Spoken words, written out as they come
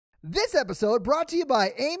This episode brought to you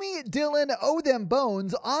by Amy, Dylan, Oh Them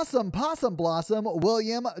Bones, Awesome Possum Blossom,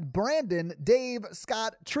 William, Brandon, Dave,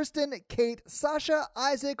 Scott, Tristan, Kate, Sasha,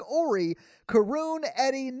 Isaac, Ori, Karoon,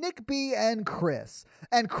 Eddie, Nick B, and Chris.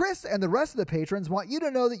 And Chris and the rest of the patrons want you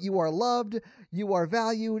to know that you are loved, you are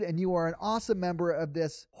valued, and you are an awesome member of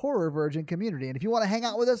this Horror Virgin community. And if you want to hang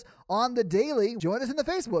out with us on the daily, join us in the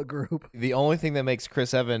Facebook group. The only thing that makes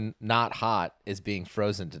Chris Evan not hot is being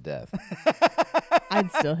frozen to death. I'd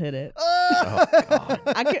still hit it. Oh, God.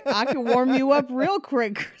 I could warm you up real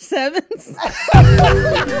quick, Chris Evans.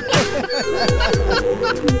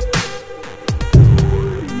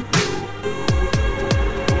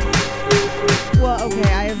 Well,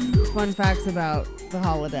 okay, I have fun facts about the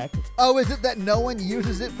holodeck. Oh, is it that no one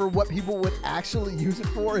uses it for what people would actually use it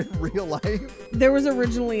for in real life? There was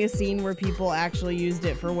originally a scene where people actually used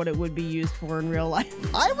it for what it would be used for in real life.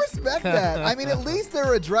 I respect that. I mean, at least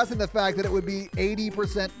they're addressing the fact that it would be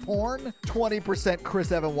 80% porn, 20%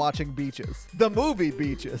 Chris Evans watching Beaches. The movie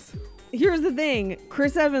Beaches. Here's the thing.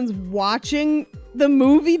 Chris Evans watching the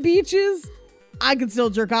movie Beaches, I could still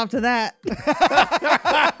jerk off to that.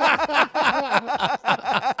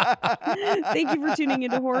 Thank you for tuning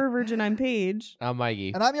into Horror Virgin. I'm Paige. I'm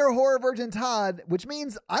Mikey. And I'm your Horror Virgin Todd, which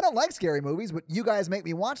means I don't like scary movies, but you guys make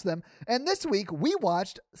me watch them. And this week we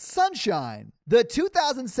watched Sunshine, the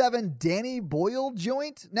 2007 Danny Boyle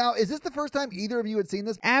joint. Now, is this the first time either of you had seen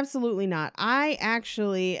this? Absolutely not. I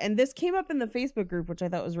actually, and this came up in the Facebook group, which I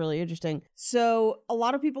thought was really interesting. So a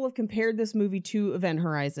lot of people have compared this movie to Event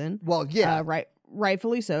Horizon. Well, yeah.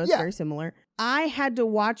 Rightfully so. It's very similar. I had to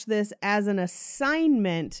watch this as an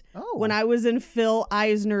assignment when I was in Phil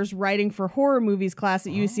Eisner's writing for horror movies class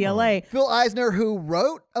at UCLA. Phil Eisner, who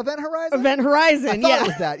wrote Event Horizon? Event Horizon, I thought it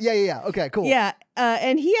was that. Yeah. Okay, cool. Yeah,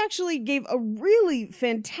 and he actually gave a really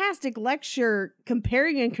fantastic lecture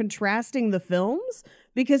comparing and contrasting the films,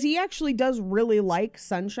 because he actually does really like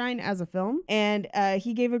Sunshine as a film. And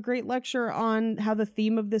he gave a great lecture on how the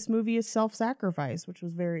theme of this movie is self-sacrifice, which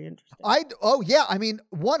was very interesting. I mean,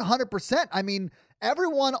 100%. I mean,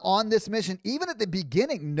 everyone on this mission, even at the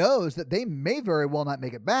beginning, knows that they may very well not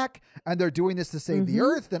make it back, and they're doing this to save the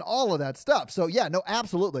Earth and all of that stuff. So yeah, no,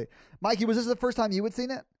 absolutely. Mikey, was this the first time you had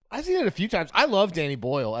seen it? I've seen it a few times. I love Danny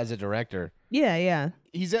Boyle as a director. Yeah.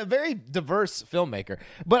 He's a very diverse filmmaker.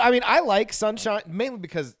 But I mean, I like Sunshine mainly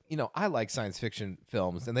because, I like science fiction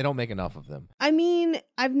films and they don't make enough of them. I mean,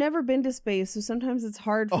 I've never been to space, so sometimes it's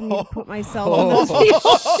hard for me to put myself in those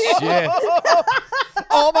people. Shit.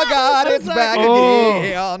 Oh my God, it's back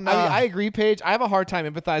again. I mean, I agree, Paige. I have a hard time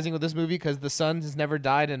empathizing with this movie because the sun has never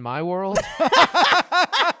died in my world.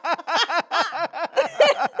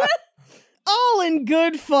 All in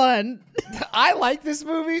good fun. I like this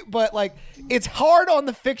movie, but it's hard on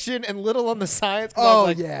the fiction and little on the science.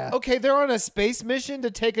 Yeah. Okay, they're on a space mission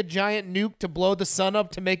to take a giant nuke to blow the sun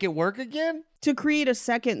up to make it work again? To create a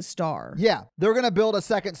second star. Yeah, they're going to build a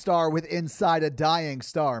second star with inside a dying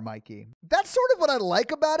star, Mikey. That's sort of what I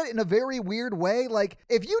like about it in a very weird way. Like,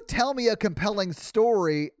 if you tell me a compelling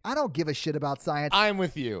story, I don't give a shit about science. I'm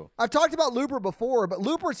with you. I've talked about Looper before, but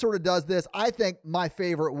Looper sort of does this, I think, my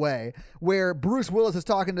favorite way, where Bruce Willis is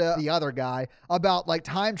talking to the other guy about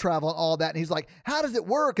time travel and all that, and he's like, how does it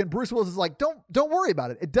work? And Bruce Willis is like, don't worry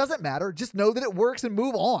about it. It doesn't matter. Just know that it works and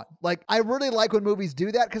move on. I really like when movies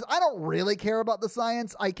do that because I don't really care about the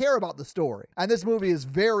science. I care about the story. And this movie is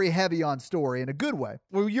very heavy on story in a good way.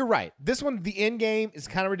 Well, you're right. This one, the end game is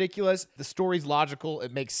kind of ridiculous. The story's logical.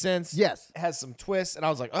 It makes sense. Yes. It has some twists. And I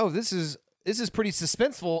was like, oh, this is pretty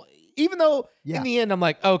suspenseful. Even though in the end, I'm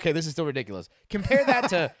like, okay, this is still ridiculous. Compare that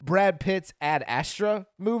to Brad Pitt's Ad Astra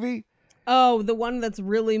movie. Oh, the one that's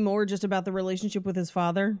really more just about the relationship with his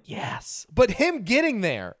father? Yes. But him getting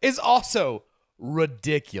there is also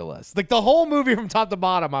ridiculous. The whole movie from top to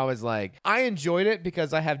bottom, I was like, I enjoyed it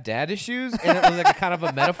because I have dad issues, and it was a kind of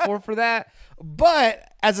a metaphor for that. But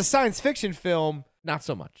as a science fiction film, not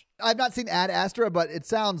so much. I've not seen Ad Astra, but it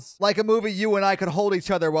sounds like a movie you and I could hold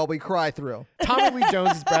each other while we cry through. Tommy Lee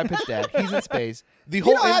Jones is Brad Pitt's dad. He's in space. The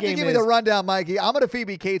whole you don't have to endgame give me the rundown, Mikey. I'm going to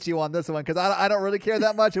Phoebe Cates you on this one because I don't really care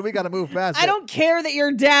that much, and we got to move fast. I don't care that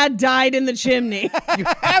your dad died in the chimney. You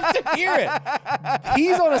have to hear it.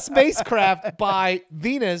 He's on a spacecraft by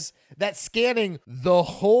Venus that's scanning the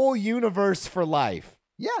whole universe for life.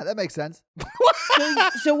 Yeah, that makes sense.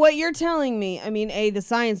 So what you're telling me, I mean, the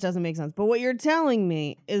science doesn't make sense, but what you're telling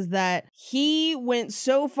me is that he went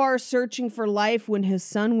so far searching for life when his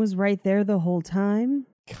son was right there the whole time?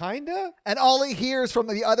 Kinda. And all he hears from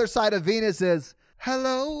the other side of Venus is,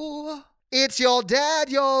 hello, It's your dad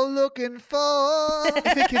you're looking for.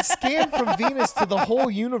 If it can scan from Venus to the whole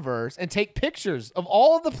universe and take pictures of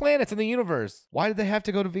all of the planets in the universe, why did they have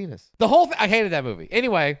to go to Venus? The whole thing, I hated that movie.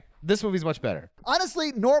 Anyway, this movie's much better.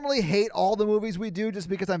 Honestly, normally hate all the movies we do just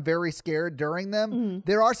because I'm very scared during them.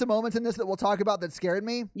 There are some moments in this that we'll talk about that scared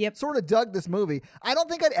me. Yep. Sort of dug this movie. I don't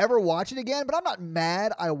think I'd ever watch it again, but I'm not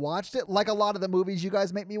mad I watched it like a lot of the movies you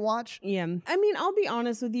guys make me watch. Yeah. I mean, I'll be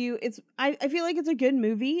honest with you. I feel like it's a good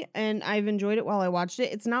movie and I've enjoyed it while I watched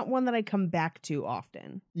it. It's not one that I come back to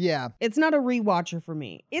often. Yeah. It's not a rewatcher for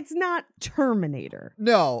me. It's not Terminator.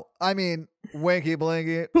 No, I mean, Winky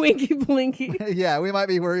Blinky. Winky Blinky. Yeah, we might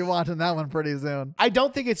be rewatching that one pretty soon. I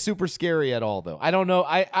don't think it's super scary at all, though. I don't know.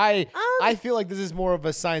 I feel like this is more of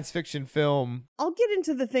a science fiction film. I'll get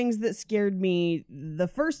into the things that scared me the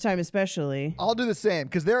first time, especially. I'll do the same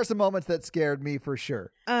because there are some moments that scared me for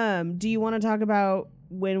sure. Do you want to talk about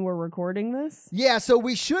when we're recording this? Yeah, so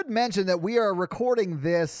we should mention that we are recording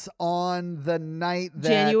this on the night that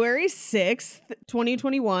January 6th,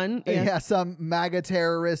 2021. Yeah, some MAGA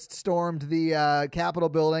terrorist stormed the Capitol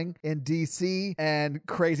building in D.C. and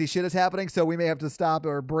crazy shit is happening. So we may have to stop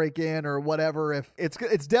or break in or whatever. If it's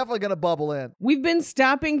definitely going to bubble in. We've been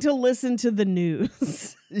stopping to listen to the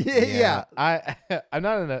news. Yeah. I'm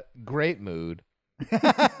not in a great mood.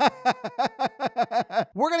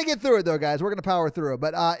 We're going to get through it, though, guys. We're going to power through it.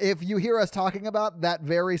 But if you hear us talking about that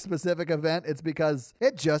very specific event, it's because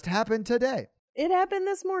it just happened today. It happened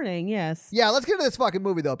this morning, yes. Yeah, let's get into this fucking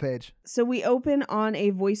movie, though, Paige. So we open on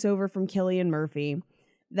a voiceover from Cillian Murphy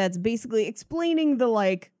that's basically explaining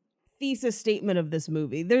the, thesis statement of this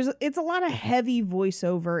movie. It's a lot of heavy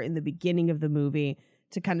voiceover in the beginning of the movie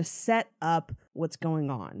to kind of set up what's going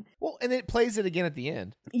on. Well, and it plays it again at the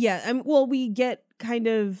end. Yeah, well, we get kind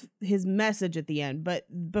of his message at the end, but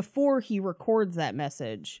before he records that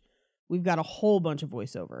message, we've got a whole bunch of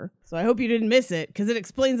voiceover. So I hope you didn't miss it, because it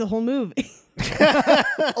explains the whole movie.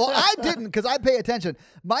 Well, I didn't, because I pay attention.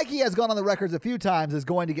 Mikey has gone on the records a few times as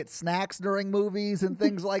going to get snacks during movies and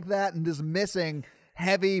things like that, and just missing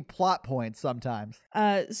heavy plot points sometimes.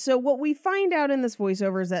 So what we find out in this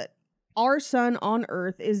voiceover is that our sun on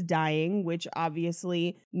Earth is dying, which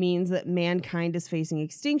obviously means that mankind is facing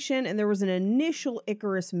extinction, and there was an initial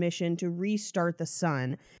Icarus mission to restart the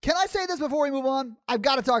sun. Can I say this before we move on? I've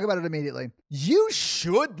got to talk about it immediately. You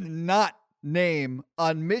should not name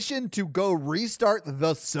a mission to go restart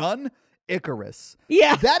the sun Icarus.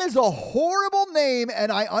 Yeah. That is a horrible name,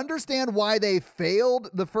 and I understand why they failed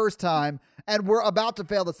the first time, and we're about to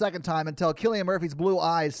fail the second time until Cillian Murphy's blue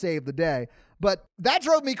eyes saved the day. But that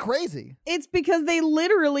drove me crazy. It's because they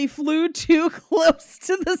literally flew too close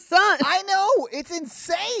to the sun. I know. It's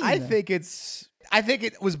insane. I think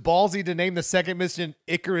it was ballsy to name the second mission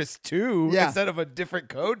Icarus 2 instead of a different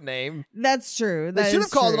code name. That's true. They should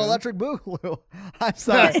have called it Electric Boogaloo. I'm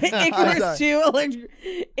sorry. Icarus 2,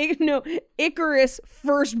 Icarus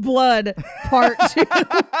First Blood Part 2.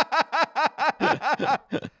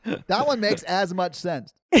 That one makes as much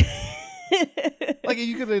sense. Like,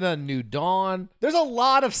 you could have done New Dawn. There's a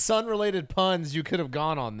lot of sun-related puns you could have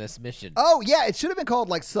gone on this mission. Oh, yeah. It should have been called,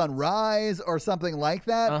 Sunrise or something like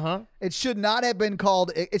that. Uh-huh. It should not have been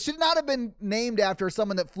called... It should not have been named after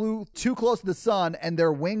someone that flew too close to the sun and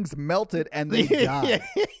their wings melted and they died.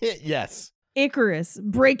 Yes. Icarus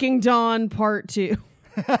Breaking Dawn Part 2.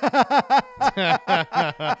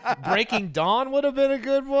 Breaking Dawn would have been a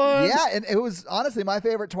good one. Yeah, and it was honestly my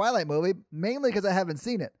favorite Twilight movie, mainly because I haven't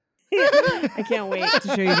seen it. I can't wait to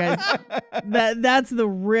show you guys. That's the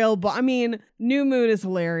real... New Moon is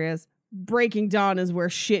hilarious. Breaking Dawn is where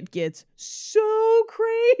shit gets so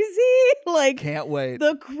crazy. Can't wait.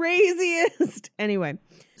 The craziest. Anyway,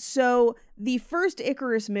 so the first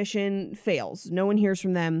Icarus mission fails. No one hears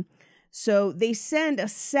from them. So they send a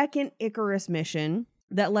second Icarus mission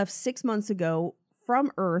that left 6 months ago from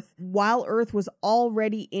Earth while Earth was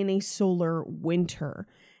already in a solar winter.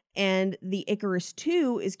 And the Icarus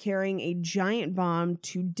 2 is carrying a giant bomb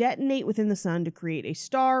to detonate within the sun to create a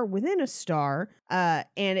star within a star. And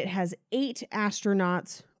it has 8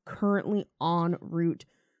 astronauts currently en route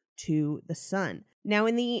to the sun. Now,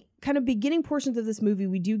 in the kind of beginning portions of this movie,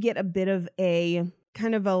 we do get a bit of a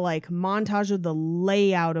montage of the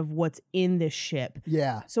layout of what's in this ship.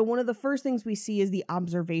 Yeah. So one of the first things we see is the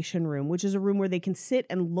observation room, which is a room where they can sit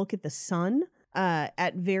and look at the sun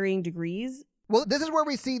at varying degrees. Well, this is where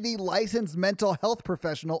we see the licensed mental health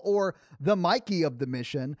professional, or the Mikey of the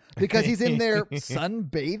mission, because he's in there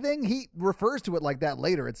sunbathing. He refers to it like that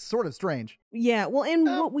later. It's sort of strange. Yeah, well, and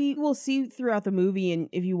what we will see throughout the movie, and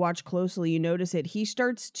if you watch closely, you notice it, he's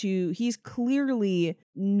clearly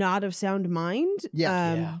not of sound mind.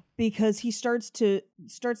 Yeah. Because he starts to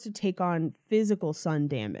take on physical sun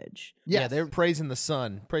damage. Yeah, they're praising the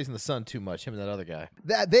sun too much, him and that other guy.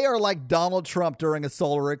 They are like Donald Trump during a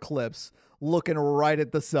solar eclipse, looking right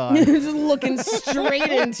at the sun. Just looking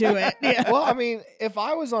straight into it. Yeah. Well, I mean, if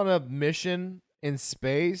I was on a mission in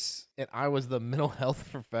space and I was the mental health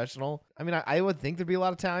professional, I mean, I would think there'd be a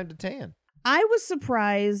lot of time to tan. I was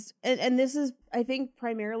surprised, and this is, I think,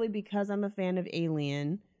 primarily because I'm a fan of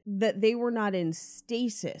Alien, that they were not in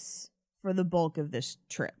stasis for the bulk of this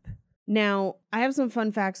trip. Now, I have some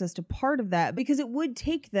fun facts as to part of that, because it would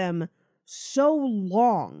take them so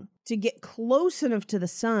long to get close enough to the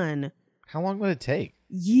sun. How long would it take?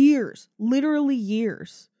 Years. Literally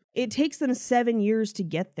years. It takes them 7 years to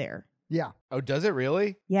get there. Yeah. Oh, does it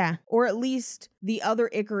really? Yeah. Or at least the other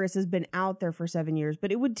Icarus has been out there for 7 years,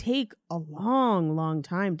 but it would take a long, long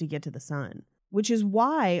time to get to the sun. Which is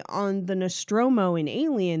why on the Nostromo in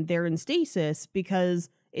Alien, they're in stasis, because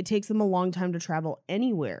it takes them a long time to travel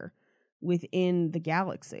anywhere within the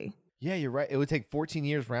galaxy. Yeah, you're right. It would take 14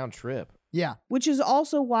 years round trip. Yeah. Which is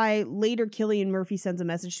also why later Cillian Murphy sends a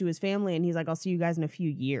message to his family and he's like, I'll see you guys in a few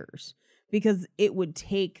years. Because it would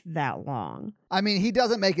take that long. I mean, he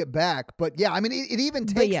doesn't make it back, but yeah, I mean, it even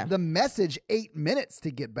takes the message 8 minutes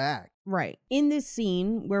to get back. Right. In this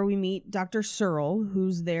scene where we meet Dr. Searle,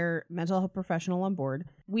 who's their mental health professional on board,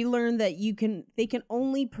 we learn that they can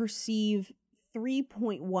only perceive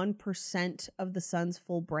 3.1% of the sun's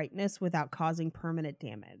full brightness without causing permanent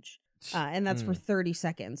damage. And that's for 30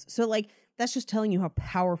 seconds. So, like, that's just telling you how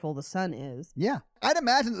powerful the sun is. Yeah. I'd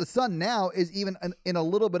imagine that the sun now is even in a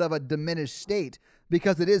little bit of a diminished state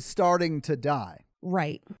because it is starting to die.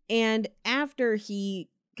 Right. And after he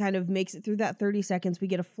kind of makes it through that 30 seconds, we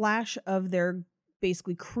get a flash of their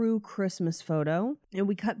basically crew Christmas photo. And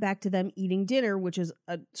we cut back to them eating dinner, which is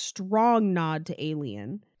a strong nod to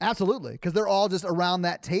Alien. Absolutely. Because they're all just around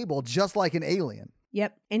that table, just like an Alien.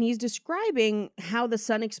 Yep. And he's describing how the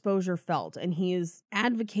sun exposure felt, and he is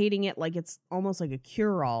advocating it like it's almost like a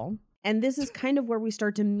cure-all. And this is kind of where we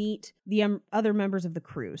start to meet the other members of the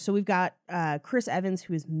crew. So we've got Chris Evans,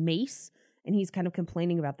 who is Mace, and he's kind of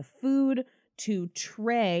complaining about the food, to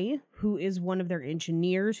Trey, who is one of their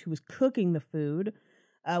engineers who was cooking the food.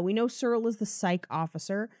 We know Searle is the psych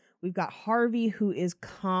officer. We've got Harvey, who is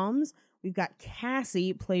comms. We've got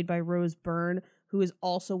Cassie, played by Rose Byrne, who is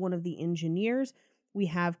also one of the engineers. We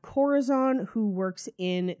have Corazon, who works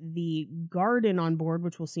in the garden on board,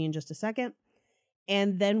 which we'll see in just a second.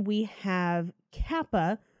 And then we have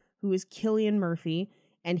Kappa, who is Cillian Murphy,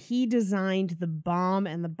 and he designed the bomb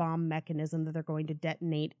and the bomb mechanism that they're going to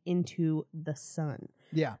detonate into the sun.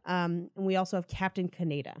 Yeah. And we also have Captain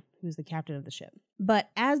Kaneda, who's the captain of the ship. But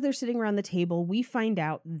as they're sitting around the table, we find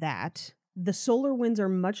out that the solar winds are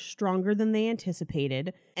much stronger than they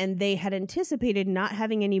anticipated, and they had anticipated not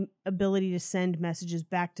having any ability to send messages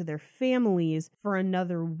back to their families for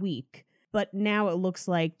another week. But now it looks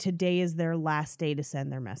like today is their last day to send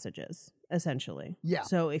their messages, essentially. Yeah.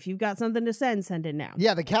 So if you've got something to send it now.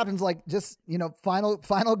 Yeah, the captain's like, just, final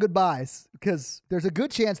goodbyes, because there's a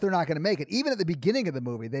good chance they're not going to make it. Even at the beginning of the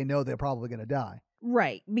movie, they know they're probably going to die.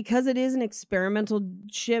 Right. Because it is an experimental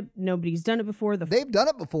ship. Nobody's done it before. They've done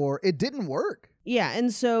it before. It didn't work. Yeah.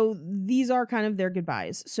 And so these are kind of their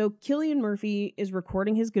goodbyes. So Cillian Murphy is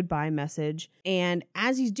recording his goodbye message. And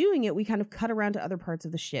as he's doing it, we kind of cut around to other parts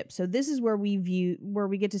of the ship. So this is where we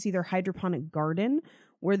get to see their hydroponic garden,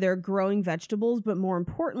 where they're growing vegetables. But more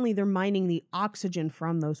importantly, they're mining the oxygen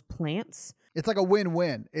from those plants. It's like a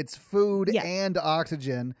win-win. It's food and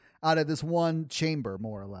oxygen out of this one chamber,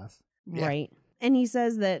 more or less. Right. Yeah. And he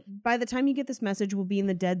says that by the time you get this message, we'll be in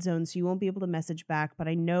the dead zone, so you won't be able to message back, but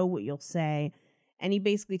I know what you'll say. And he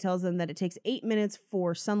basically tells them that it takes 8 minutes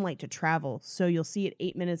for sunlight to travel, so you'll see it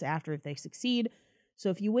 8 minutes after if they succeed. So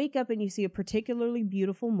if you wake up and you see a particularly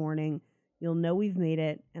beautiful morning, you'll know we've made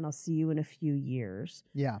it, and I'll see you in a few years.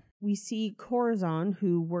 Yeah. We see Corazon,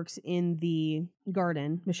 who works in the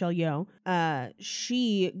garden, Michelle Yeoh.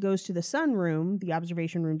 She goes to the sunroom, the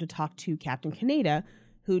observation room, to talk to Captain Kaneda,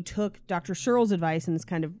 who took Dr. Searle's advice and is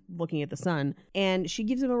kind of looking at the sun. And she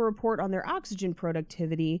gives him a report on their oxygen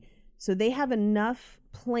productivity. So they have enough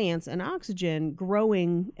plants and oxygen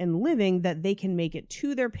growing and living that they can make it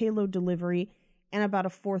to their payload delivery and about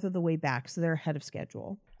a fourth of the way back. So they're ahead of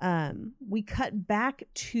schedule. We cut back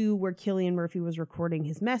to where Cillian Murphy was recording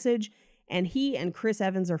his message. and he and Chris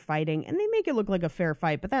Evans are fighting, and they make it look like a fair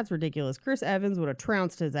fight, but that's ridiculous. Chris Evans would have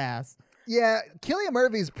trounced his ass. Yeah, Cillian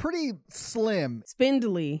Murphy's pretty slim.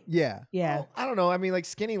 Spindly. Yeah. Yeah. Well, I don't know. I mean, like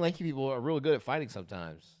skinny, lanky people are really good at fighting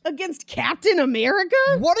sometimes. Against Captain America?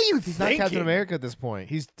 What are you He's thinking? not Captain America at this point.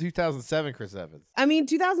 He's 2007 Chris Evans. I mean,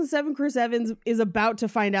 2007 Chris Evans is about to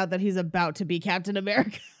find out that he's about to be Captain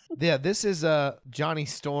America. Yeah, this is Johnny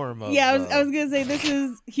Storm. Of, Yeah, I was going to say, this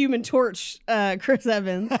is Human Torch Chris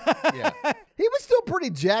Evans. yeah. He was still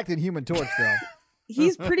pretty jacked in Human Torch, though.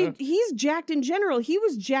 He's jacked in general. He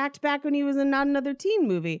was jacked back when he was in Not Another Teen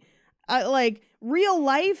Movie. Like, real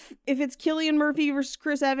life, if it's Cillian Murphy versus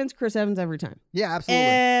Chris Evans every time. Yeah, absolutely.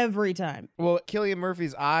 Every time. Well, Cillian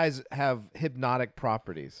Murphy's eyes have hypnotic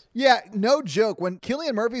properties. Yeah, no joke. When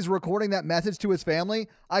Cillian Murphy's recording that message to his family,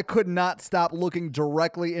 I could not stop looking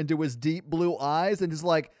directly into his deep blue eyes and just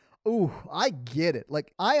like, ooh, I get it.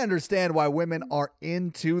 Like, I understand why women are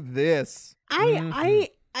into this. I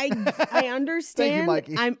understand. Thank you,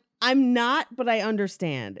 Mikey. I'm not, but I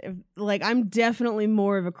understand. I'm definitely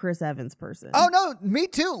more of a Chris Evans person. Oh, no, me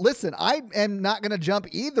too. Listen, I am not going to jump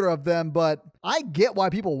either of them, but I get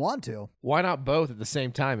why people want to. Why not both at the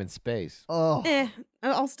same time in space? Oh,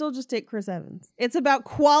 I'll still just take Chris Evans. It's about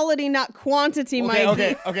quality, not quantity,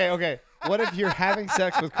 Mikey. Okay. What if you're having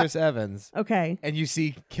sex with Chris Evans Okay. and you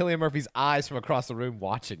see Cillian Murphy's eyes from across the room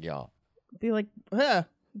watching y'all? Be like,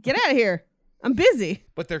 get out of here. I'm busy.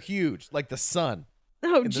 But they're huge, like the sun.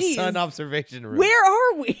 Oh, In the geez. sun observation room. Where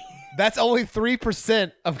are we? That's only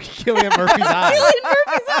 3% of Cillian Murphy's eyes. Cillian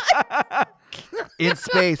Murphy's eye. in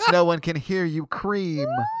space, no one can hear you cream.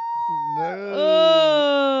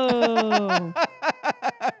 Oh.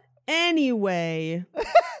 Anyway,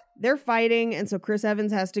 they're fighting, and so Chris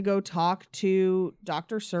Evans has to go talk to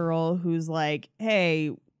Dr. Searle, who's like, hey,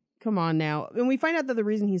 come on now. And we find out that the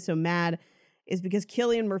reason he's so mad is because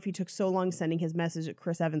Cillian Murphy took so long sending his message that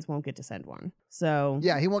Chris Evans won't get to send one. So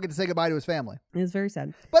Yeah, he won't get to say goodbye to his family. it's very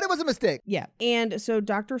sad. But it was a mistake. Yeah. And so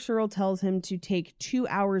Dr. Searle tells him to take 2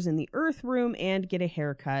 hours in the Earth Room and get a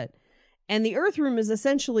haircut. And the Earth Room is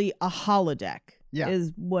essentially a holodeck. Yeah.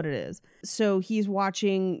 Is what it is. So he's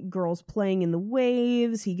watching girls playing in the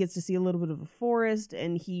waves. He gets to see a little bit of a forest,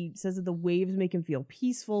 and he says that the waves make him feel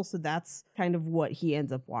peaceful. So that's kind of what he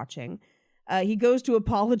ends up watching. He goes to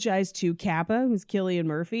apologize to Kappa, who's Cillian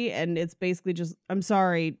Murphy, and it's basically just, I'm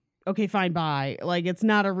sorry. Okay, fine, bye. Like, it's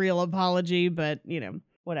not a real apology, but,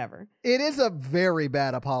 whatever. It is a very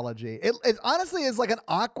bad apology. It honestly is like an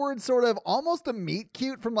awkward sort of almost a meet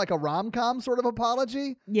cute from like a rom-com sort of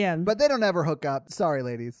apology. Yeah. But they don't ever hook up. Sorry,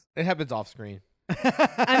 ladies. It happens off screen.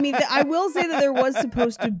 I mean, I will say that there was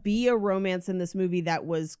supposed to be a romance in this movie that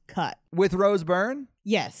was cut. With Rose Byrne?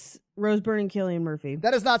 Yes. Rose Byrne and Cillian Murphy.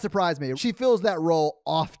 That does not surprise me. She fills that role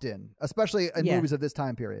often, especially in movies of this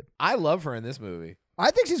time period. I love her in this movie. I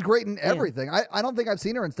think she's great in everything. I don't think I've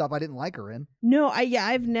seen her in stuff I didn't like her in. No,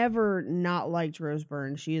 I've never not liked Rose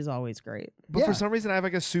Byrne. She is always great. But for some reason, I have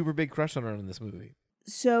like a super big crush on her in this movie.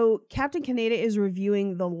 So Captain Kaneda is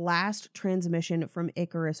reviewing the last transmission from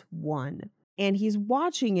Icarus 1. And he's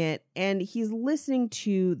watching it, and he's listening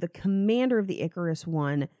to the commander of the Icarus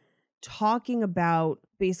 1 talking about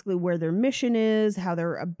basically where their mission is, how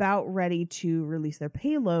they're about ready to release their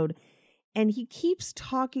payload. And he keeps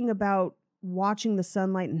talking about watching the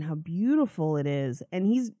sunlight and how beautiful it is. And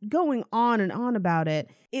he's going on and on about it.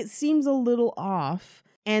 It seems a little off,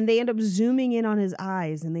 and they end up zooming in on his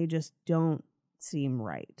eyes, and they just don't seem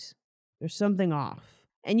right. There's something off.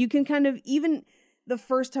 And you can kind of, even the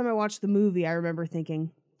first time I watched the movie, I remember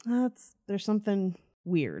thinking, there's something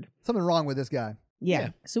weird. Something wrong with this guy. Yeah.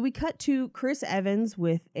 So we cut to Chris Evans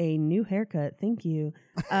with a new haircut. Thank you.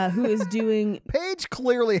 Who is doing... Paige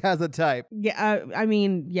clearly has a type.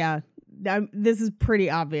 Yeah. This is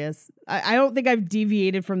pretty obvious. I don't think I've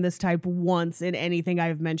deviated from this type once in anything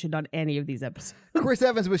I've mentioned on any of these episodes. Chris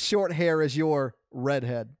Evans with short hair is your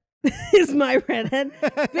redhead. Is my redhead.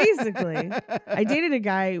 Basically. I dated a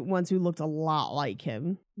guy once who looked a lot like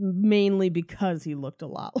him, mainly because he looked a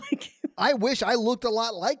lot like him. I wish I looked a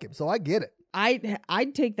lot like him, so I get it.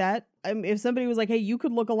 I'd take that. If somebody was like, hey, you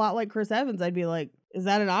could look a lot like Chris Evans, I'd be like, is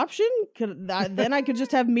that an option? Then I could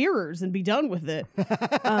just have mirrors and be done with it.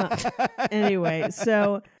 Anyway,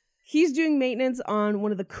 so he's doing maintenance on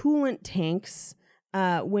one of the coolant tanks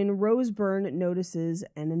when Rose Byrne notices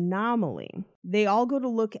an anomaly. They all go to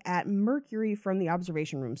look at Mercury from the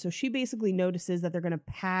observation room. So she basically notices that they're going to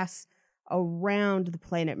pass around the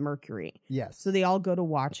planet Mercury. Yes. So they all go to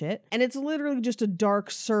watch it. And it's literally just a dark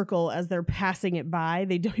circle as they're passing it by.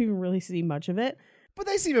 They don't even really see much of it. But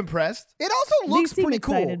they seem impressed. It also looks they seem pretty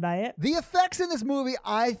cool. excited by it. The effects in this movie,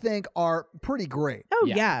 I think, are pretty great. Oh,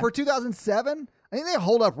 Yeah. yeah. For 2007, I think they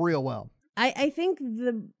hold up real well. I think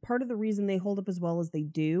the part of the reason they hold up as well as they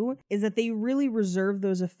do is that they really reserve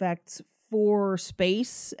those effects for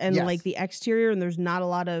space and Yes. like the exterior, and there's not a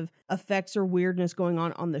lot of effects or weirdness going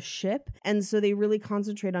on the ship, and so they really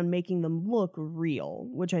concentrate on making them look real,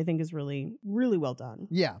 which I think is really, really well done.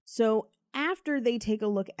 Yeah. So after they take a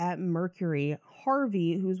look at Mercury,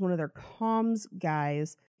 Harvey, who's one of their comms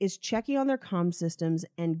guys, is checking on their comm systems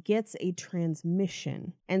and gets a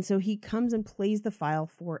transmission. And so he comes and plays the file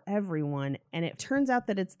for everyone, and it turns out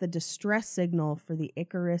that it's the distress signal for the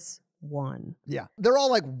Icarus 1. Yeah. They're all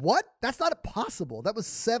like, what? That's not possible. That was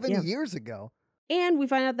 7 Yeah. years ago. And we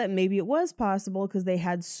find out that maybe it was possible because they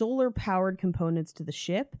had solar-powered components to the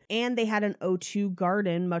ship, and they had an O2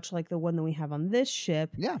 garden, much like the one that we have on this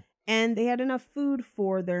ship. Yeah. And they had enough food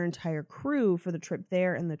for their entire crew for the trip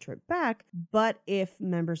there and the trip back. But if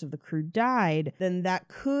members of the crew died, then that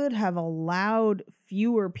could have allowed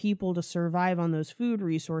fewer people to survive on those food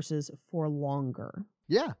resources for longer.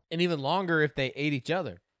 Yeah. And even longer if they ate each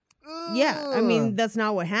other. Yeah, I mean, that's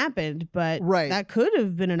not what happened, but Right. that could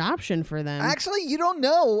have been an option for them. Actually, you don't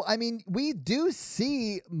know. I mean, we do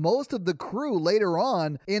see most of the crew later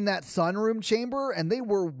on in that sunroom chamber, and they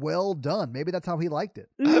were well done. Maybe that's how he liked it.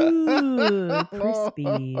 Ooh,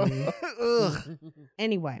 crispy. Ugh.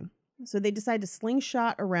 Anyway, so they decide to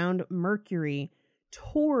slingshot around Mercury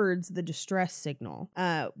towards the distress signal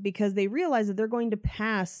because they realize that they're going to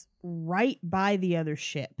pass right by the other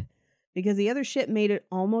ship because the other ship made it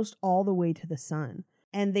almost all the way to the sun.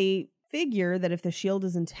 And they figure that if the shield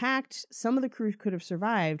is intact, some of the crew could have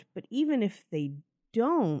survived. But even if they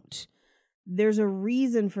don't, there's a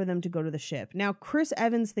reason for them to go to the ship. Now, Chris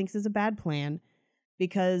Evans thinks it's a bad plan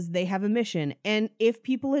because they have a mission. And if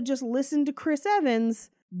people had just listened to Chris Evans,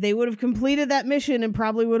 they would have completed that mission and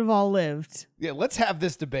probably would have all lived. Yeah, let's have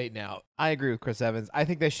this debate now. I agree with Chris Evans. I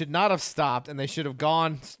think they should not have stopped and they should have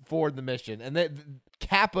gone forward the mission. And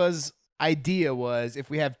Kappa's idea was if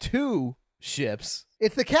we have two ships.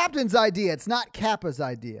 It's the captain's idea. It's not Kappa's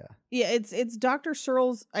idea. Yeah, it's Dr.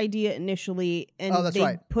 Searle's idea initially, and Oh, that's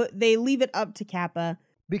right. They leave it up to Kappa.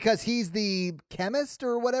 Because he's the chemist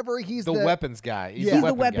or whatever. He's The weapons guy. Yeah. He's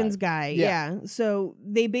the weapons guy. Yeah. Yeah. So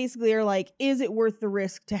they basically are like, is it worth the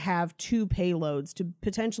risk to have two payloads to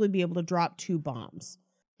potentially be able to drop two bombs?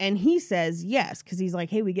 And he says yes, because he's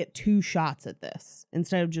like, hey, we get two shots at this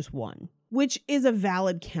instead of just one, which is a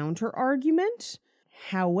valid counter argument.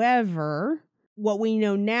 However, what we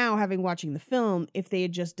know now, having watching the film, if they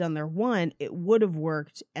had just done their one, it would have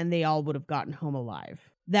worked and they all would have gotten home alive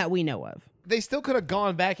that we know of. They still could have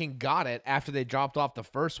gone back and got it after they dropped off the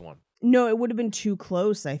first one. No, it would have been too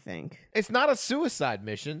close, I think. It's not a suicide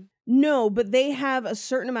mission. No, but they have a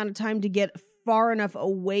certain amount of time to get far enough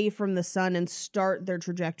away from the sun and start their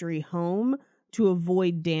trajectory home to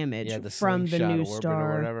avoid damage from the new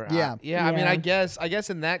star. Or whatever. Yeah. I mean, Yeah. I guess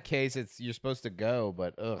in that case, you're supposed to go,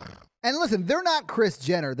 but ugh. And listen, they're not Kris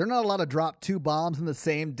Jenner. They're not allowed to drop two bombs in the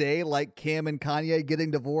same day like Kim and Kanye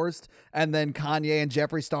getting divorced and then Kanye and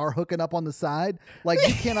Jeffree Star hooking up on the side. Like,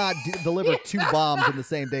 you cannot deliver two bombs in the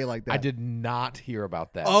same day like that. I did not hear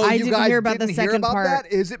about that. Oh, I you didn't guys hear about the didn't hear second about part.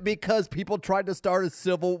 that? Is it because people tried to start a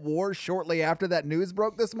civil war shortly after that news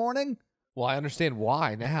broke this morning? Well, I understand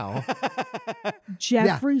why now.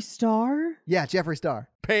 Jeffree Star? Yeah, Jeffree Star.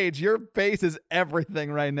 Paige, your face is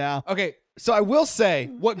everything right now. Okay, so I will say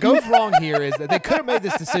what goes wrong here is that they could have made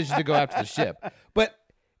this decision to go after the ship, but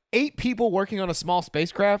 8 people working on a small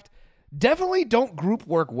spacecraft definitely don't group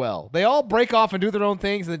work well. They all break off and do their own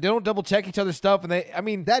things, and they don't double check each other's stuff.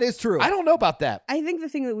 And That is true. I don't know about that. I think the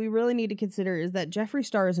thing that we really need to consider is that Jeffree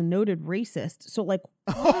Star is a noted racist. So, like,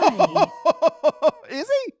 why? Is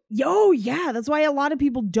he? Yo, yeah, that's why a lot of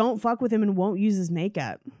people don't fuck with him and won't use his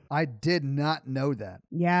makeup. I did not know that.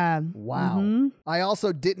 Yeah. Wow. Mhm. I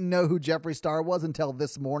also didn't know who Jeffree Star was until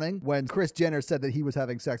this morning when Kris Jenner said that he was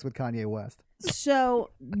having sex with Kanye West. So,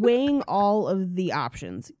 weighing all of the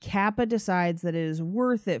options, Kappa decides that it is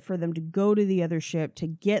worth it for them to go to the other ship to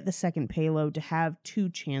get the second payload to have 2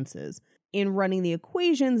 chances. In running the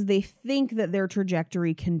equations, they think that their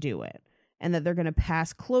trajectory can do it and that they're going to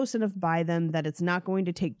pass close enough by them that it's not going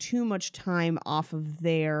to take too much time off of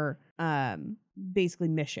their basically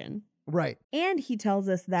mission. Right. And he tells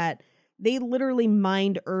us that they literally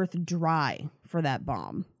mined Earth dry for that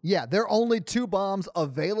bomb. Yeah, there are only 2 bombs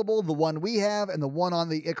available, the one we have and the one on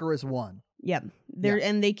the Icarus 1. Yeah.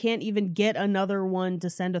 And they can't even get another one to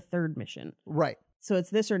send a third mission. Right. So it's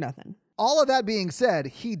this or nothing. All of that being said,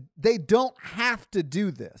 they don't have to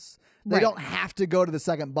do this. They Right. don't have to go to the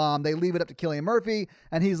second bomb. They leave it up to Cillian Murphy,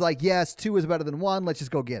 and he's like, yes, 2 is better than 1. Let's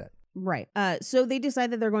just go get it. Right. So they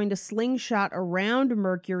decide that they're going to slingshot around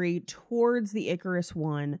Mercury towards the Icarus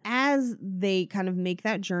One. As they kind of make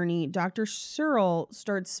that journey, Dr. Searle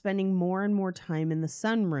starts spending more and more time in the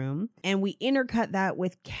sunroom. And we intercut that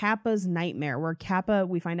with Kappa's nightmare, where Kappa,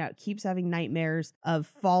 we find out, keeps having nightmares of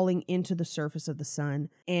falling into the surface of the sun.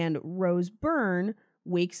 And Rose Byrne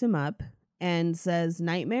wakes him up and says,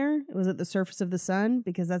 "Nightmare? Was it the surface of the sun?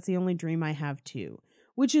 Because that's the only dream I have too."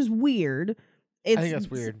 Which is weird. I think that's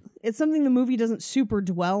weird. It's something the movie doesn't super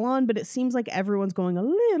dwell on, but it seems like everyone's going a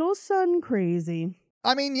little sun crazy.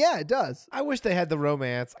 I mean, yeah, it does. I wish they had the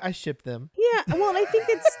romance. I ship them. Yeah, well, I think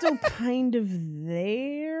it's still kind of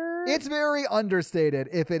there. It's very understated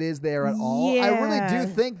if it is there at all. I really Yeah.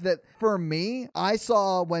 do think that for me, I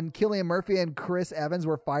saw when Cillian Murphy and Chris Evans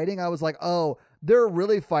were fighting, I was like, oh, they're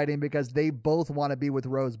really fighting because they both want to be with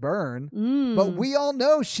Rose Byrne. But we all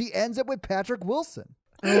know she ends up with Patrick Wilson.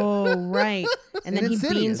 Oh, right. And then he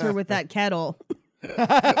Insidious. beans her with that kettle.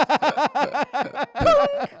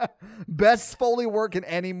 Best Foley work in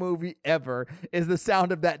any movie ever is the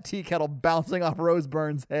sound of that tea kettle bouncing off Rose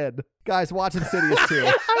Byrne's head. Guys, watch Insidious too.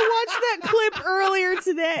 I watched that clip earlier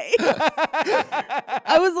today.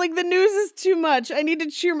 I was like, the news is too much. I need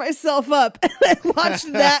to cheer myself up. And I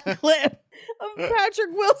watched that clip of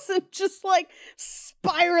Patrick Wilson just like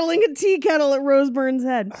spiraling a tea kettle at Rose Byrne's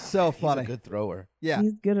head. So He's funny. a good thrower. Yeah.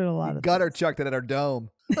 He's good at a lot of Gutter chucked it at her dome.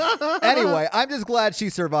 Anyway, I'm just glad she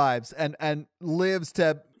survives and lives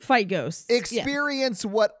to fight ghosts. experience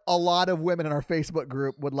what a lot of women in our Facebook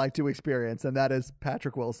group would like to experience, and that is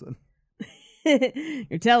Patrick Wilson.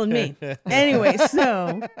 You're telling me. Anyway,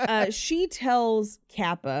 so she tells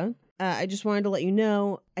Kappa, I just wanted to let you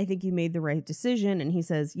know, I think you made the right decision. And he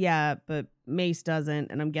says, yeah, but Mace doesn't.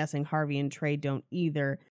 And I'm guessing Harvey and Trey don't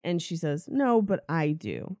either. And she says, no, but I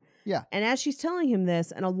do. Yeah. And as she's telling him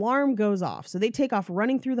this, an alarm goes off. So they take off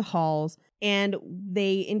running through the halls and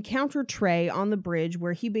they encounter Trey on the bridge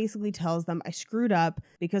where he basically tells them, I screwed up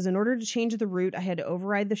because in order to change the route, I had to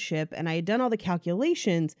override the ship and I had done all the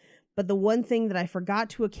calculations. But the one thing that I forgot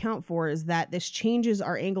to account for is that this changes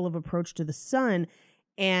our angle of approach to the sun.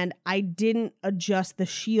 And I didn't adjust the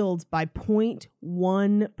shields by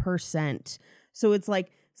 0.1%. So it's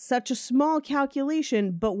like such a small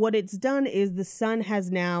calculation, but what it's done is the sun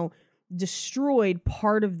has now destroyed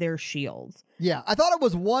part of their shields. Yeah, I thought it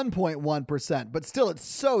was 1.1%, but still it's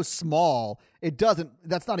so small.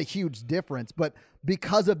 That's not a huge difference, but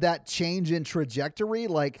because of that change in trajectory,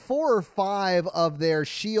 like 4 or 5 of their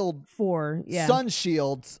sun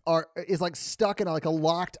shields is like stuck in like a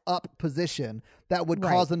locked up position that would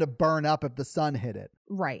cause them to burn up if the sun hit it.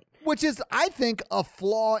 Right. Which is, I think, a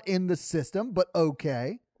flaw in the system, but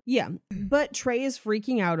okay. Yeah, but Trey is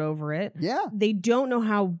freaking out over it. Yeah. They don't know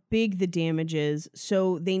how big the damage is,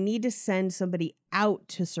 so they need to send somebody out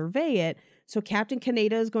to survey it. So Captain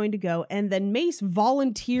Kaneda is going to go, and then Mace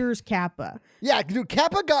volunteers Kappa. Yeah, dude,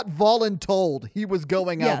 Kappa got voluntold he was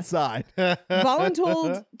going outside.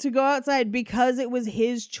 Voluntold to go outside because it was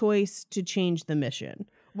his choice to change the mission.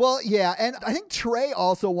 Well, yeah, and I think Trey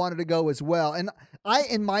also wanted to go as well. And I,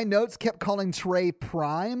 in my notes, kept calling Trey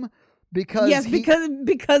Prime. Because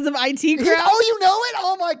because of IT Crowd. Oh, you know it?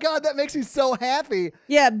 Oh my God, that makes me so happy.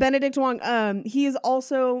 Yeah, Benedict Wong. He is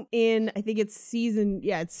also in, I think it's season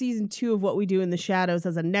 2 of What We Do in the Shadows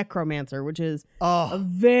as a necromancer, which is a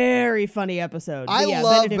very funny episode. I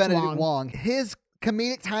love Benedict Wong. His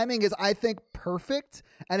comedic timing is, I think, perfect,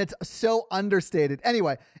 and it's so understated.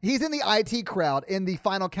 Anyway, he's in the IT Crowd in the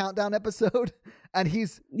Final Countdown episode, and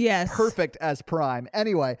he's perfect as Prime.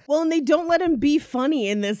 Anyway. Well, and they don't let him be funny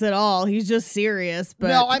in this at all. He's just serious. But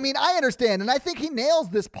no, I mean, I understand, and I think he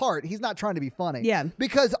nails this part. He's not trying to be funny. Yeah.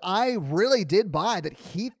 Because I really did buy that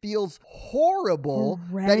he feels horrible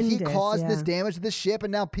that he caused this damage to the ship,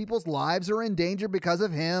 and now people's lives are in danger because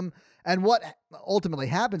of him. And what ultimately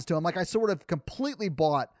happens to him, like I sort of completely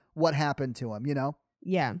bought what happened to him, you know?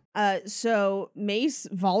 Yeah. So Mace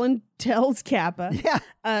volunteers Kappa.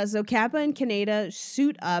 Yeah. So Kappa and Kaneda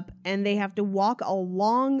suit up and they have to walk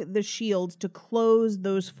along the shields to close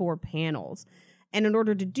those 4 panels. And in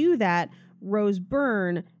order to do that, Rose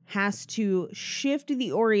Byrne has to shift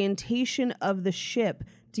the orientation of the ship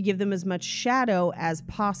to give them as much shadow as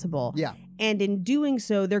possible. Yeah. And in doing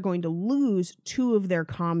so, they're going to lose 2 of their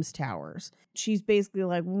comms towers. She's basically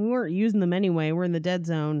like, well, we weren't using them anyway. We're in the dead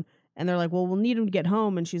zone. And they're like, well, we'll need them to get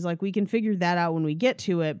home. And she's like, we can figure that out when we get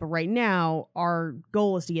to it. But right now, our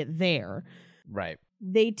goal is to get there. Right.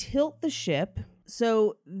 They tilt the ship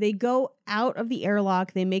So they go out of the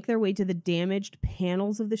airlock. They make their way to the damaged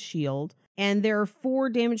panels of the shield. And there are 4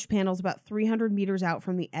 damaged panels about 300 meters out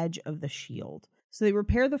from the edge of the shield. So they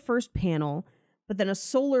repair the first panel, but then a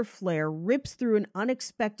solar flare rips through an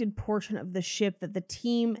unexpected portion of the ship that the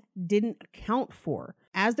team didn't account for.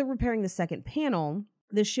 As they're repairing the second panel,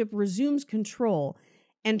 the ship resumes control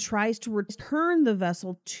and tries to return the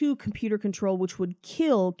vessel to computer control, which would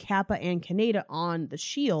kill Kappa and Kaneda on the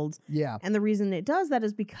shields. Yeah. And the reason it does that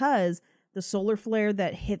is because the solar flare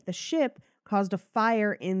that hit the ship caused a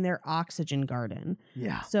fire in their oxygen garden.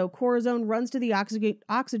 Yeah. So Corazon runs to the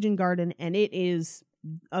oxygen garden, and it is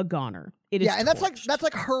a goner. It is Yeah, and torched. that's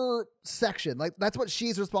like her section. Like that's what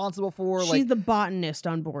she's responsible for. She's like the botanist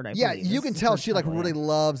on board, I yeah, believe. you is can tell her she like title, really yeah.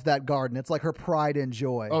 loves that garden. It's like her pride and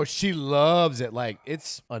joy. Oh, she loves it. Like,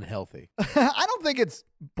 it's unhealthy. I don't think it's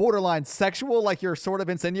borderline sexual like you're sort of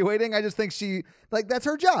insinuating. I just think she like that's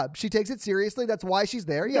her job. She takes it seriously. That's why she's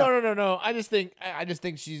there. Yeah. No. I just think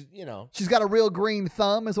she's, you know. She's got a real green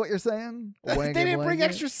thumb is what you're saying? They didn't bring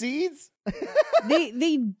extra seeds?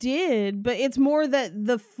 They did, but it's more that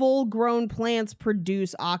the full-grown plants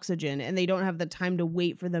produce oxygen, and they don't have the time to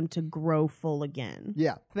wait for them to grow full again.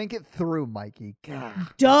 Yeah, think it through, Mikey. God.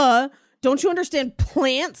 Duh! Don't you understand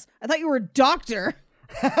plants? I thought you were a doctor.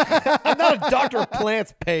 I'm not a doctor of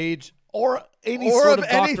plants, Paige, or any Or sort of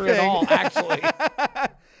of doctor at anything. all, actually.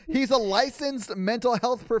 He's a licensed mental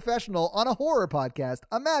health professional on a horror podcast.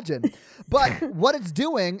 Imagine. But what it's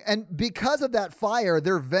doing, and because of that fire,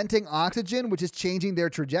 they're venting oxygen, which is changing their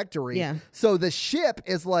trajectory. Yeah. So the ship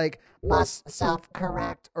is like, must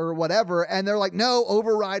self-correct or whatever. And they're like, no,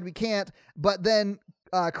 override, we can't. But then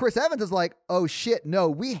Chris Evans is like, oh shit, no,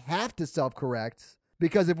 we have to self-correct.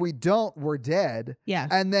 Because if we don't, we're dead. Yeah.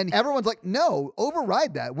 And then everyone's like, no,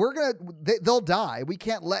 override that. They'll die. We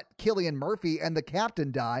can't let Cillian Murphy and the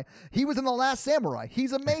captain die. He was in The Last Samurai.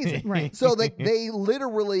 He's amazing. Right. So they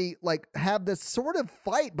literally like have this sort of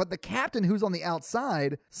fight, but the captain who's on the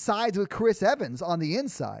outside sides with Chris Evans on the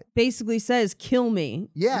inside. Basically says, kill me.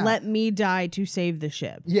 Yeah. Let me die to save the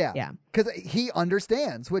ship. Yeah. Yeah. Because he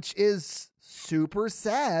understands, which is super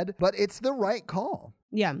sad, but it's the right call.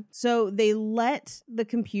 Yeah. So they let the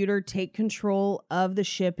computer take control of the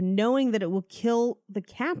ship, knowing that it will kill the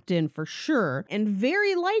captain for sure, and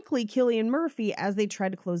very likely Cillian Murphy as they try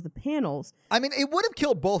to close the panels. I mean, it would have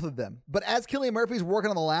killed both of them, but as Cillian Murphy's working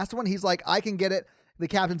on the last one, he's like, I can get it. The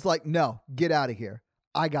captain's like, no, get out of here.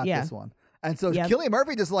 I got this one. And so Cillian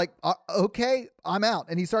Murphy just like, okay, I'm out.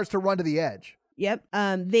 And he starts to run to the edge. Yep.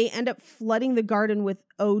 They end up flooding the garden with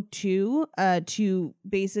O2 to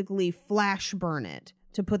basically flash burn it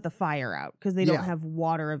to put the fire out because they don't have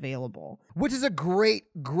water available. Which is a great,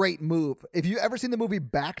 great move. If you ever seen the movie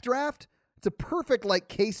Backdraft, it's a perfect like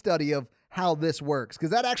case study of how this works because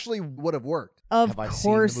that actually would have worked. Of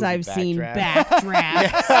course I've seen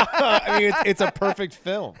Backdraft. I mean, it's a perfect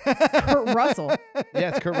film. Kurt Russell. Yeah,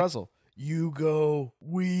 it's Kurt Russell. You go,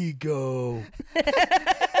 we go.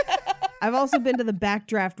 I've also been to the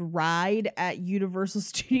Backdraft ride at Universal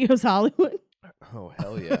Studios Hollywood. Oh,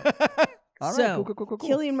 hell yeah. All So, right, cool.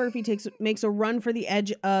 Cillian Murphy makes a run for the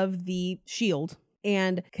edge of the shield,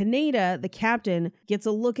 and Kaneda, the captain, gets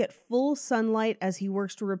a look at full sunlight as he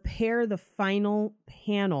works to repair the final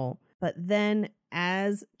panel. But then,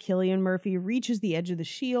 as Cillian Murphy reaches the edge of the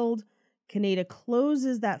shield, Kaneda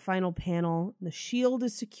closes that final panel. The shield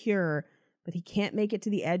is secure, but he can't make it to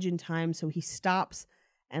the edge in time, so he stops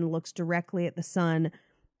and looks directly at the sun.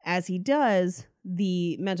 As he does,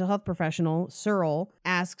 the mental health professional, Searle,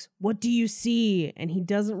 asks, "What do you see?" And he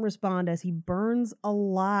doesn't respond as he burns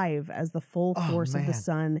alive as the full force of the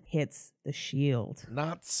sun hits the shield.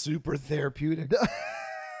 Not super therapeutic.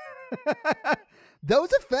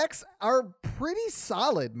 Those effects are pretty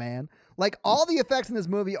solid, man. Like all the effects in this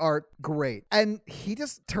movie are great. And he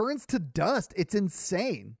just turns to dust. It's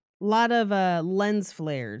insane. A lot of lens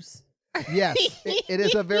flares. Yes, it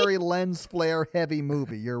is a very lens flare heavy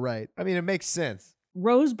movie. You're right. I mean, it makes sense.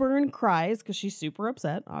 Rose Byrne cries because she's super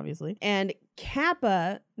upset, obviously. And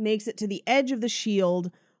Kappa makes it to the edge of the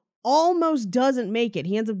shield, almost doesn't make it.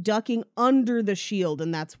 He ends up ducking under the shield,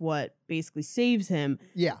 and that's what basically saves him.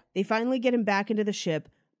 Yeah. They finally get him back into the ship,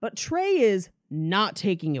 but Trey is not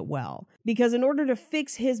taking it well. Because in order to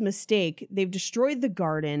fix his mistake, they've destroyed the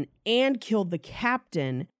garden and killed the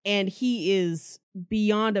captain, and he is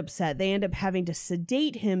beyond upset. They end up having to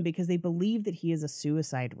sedate him because they believe that he is a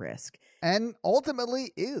suicide risk. And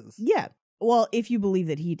ultimately is. Yeah. Well, if you believe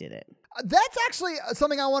that he did it. That's actually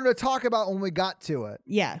something I wanted to talk about when we got to it.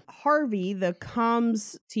 Yeah. Harvey, the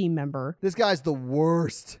comms team member. This guy's the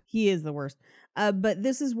worst. He is the worst. But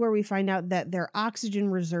this is where we find out that their oxygen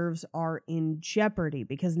reserves are in jeopardy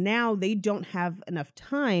because now they don't have enough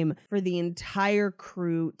time for the entire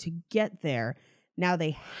crew to get there. Now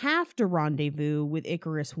they have to rendezvous with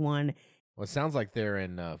Icarus One. Well, it sounds like they're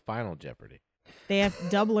in Final Jeopardy. They have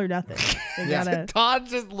double or nothing. They gotta Todd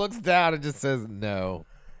just looks down and just says no.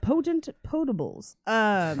 potent potables.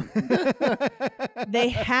 They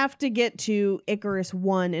have to get to Icarus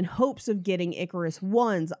One in hopes of getting Icarus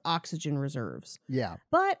One's oxygen reserves. Yeah.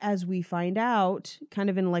 But as we find out, kind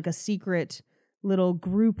of in like a secret little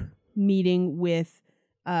group meeting with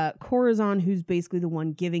Corazon, who's basically the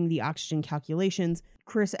one giving the oxygen calculations,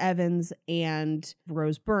 Chris Evans and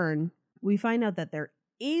Rose Byrne, we find out that there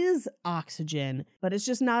is oxygen, but it's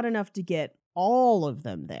just not enough to get all of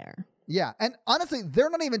them there. Yeah, and honestly, they're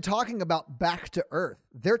not even talking about back to Earth.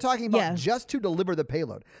 They're talking about just to deliver the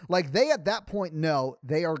payload. Like, they at that point know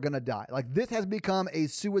they are going to die. Like, this has become a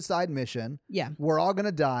suicide mission. Yeah. We're all going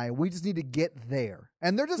to die. We just need to get there.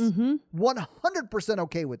 And they're just 100%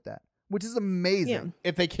 okay with that, which is amazing. Yeah.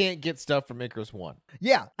 If they can't get stuff from Icarus One.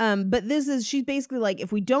 Yeah. But she's basically like,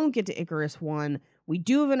 if we don't get to Icarus One, we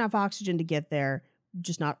do have enough oxygen to get there,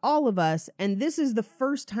 just not all of us. And this is the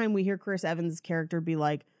first time we hear Chris Evans' character be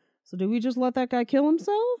like, so do we just let that guy kill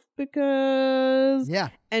himself? Because... Yeah.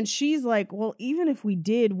 And she's like, well, even if we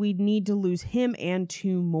did, we'd need to lose him and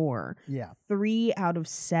 2 more. Yeah. 3 out of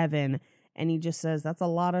 7. And he just says, that's a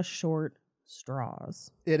lot of short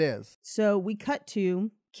straws. It is. So we cut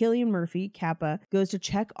to Cillian Murphy, Kappa, goes to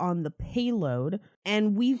check on the payload.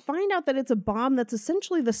 And we find out that it's a bomb that's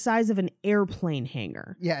essentially the size of an airplane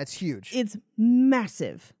hangar. Yeah, it's huge. It's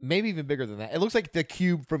massive. Maybe even bigger than that. It looks like the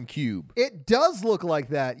cube from Cube. It does look like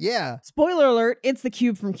that, yeah. Spoiler alert, it's the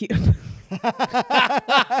cube from Cube.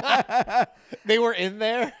 They were in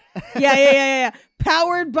there? Yeah.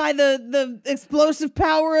 Powered by the explosive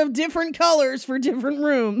power of different colors for different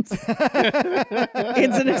rooms.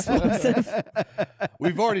 It's an explosive.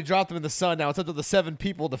 We've already dropped them in the sun. Now it's up to the 7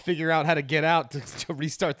 people to figure out how to get out to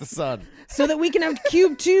restart the sun. So that we can have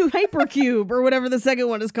Cube 2 Hypercube or whatever the second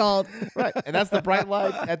one is called. Right. And that's the bright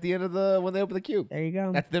light at the end of when they open the cube. There you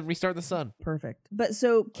go. That's them restart the sun. Perfect. But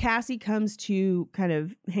so Cassie comes to kind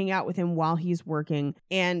of hang out with him while he's working,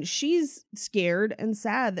 and she's scared and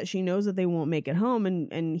sad that she knows that they won't make it home.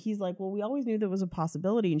 And he's like, well, we always knew there was a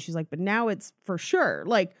possibility. And she's like, but now it's for sure.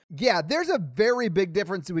 Like, yeah, there's a very big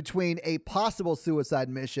difference between a possible suicide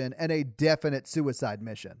mission and a definite suicide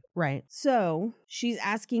mission. right. So she's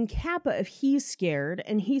asking Kappa if he's scared,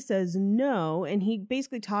 and he says no. And he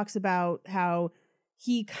basically talks about how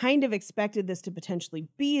he kind of expected this to potentially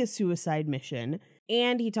be a suicide mission.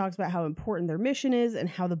 And he talks about how important their mission is and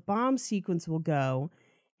how the bomb sequence will go.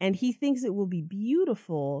 And he thinks it will be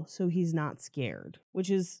beautiful, so he's not scared. Which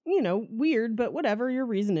is, weird, but whatever your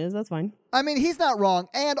reason is, that's fine. I mean, he's not wrong.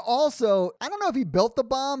 And also, I don't know if he built the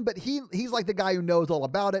bomb, but he's like the guy who knows all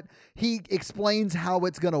about it. He explains how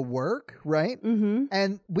it's going to work, right? Mm-hmm.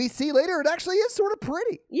 And we see later it actually is sort of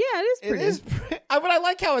pretty. Yeah, it is pretty. It is but I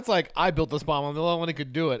like how it's like, I built this bomb. I'm the only one who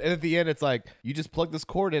could do it. And at the end, it's like, you just plug this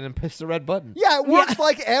cord in and push the red button. Yeah, it works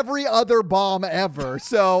like every other bomb ever.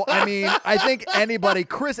 So, I mean, I think anybody,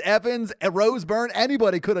 Chris Evans, Rose Byrne,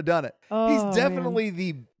 anybody could have done it. He's definitely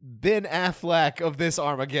the Ben Affleck of this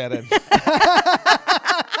Armageddon.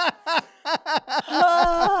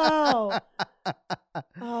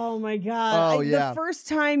 Oh my God. Oh, yeah. The first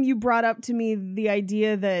time you brought up to me the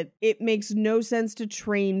idea that it makes no sense to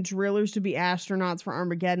train drillers to be astronauts for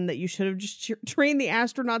Armageddon, that you should have just trained the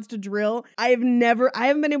astronauts to drill. I haven't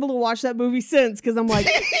been able to watch that movie since because I'm like,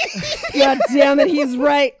 God damn it, he's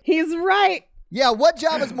right. He's right. Yeah, what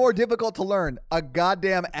job is more difficult to learn? A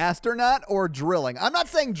goddamn astronaut or drilling? I'm not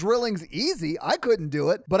saying drilling's easy. I couldn't do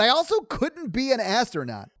it, but I also couldn't be an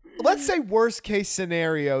astronaut. Let's say worst case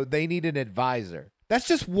scenario, they need an advisor. That's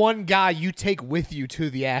just one guy you take with you to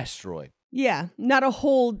the asteroid. Yeah, not a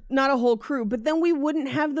whole crew, but then we wouldn't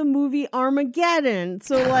have the movie Armageddon.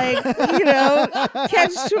 So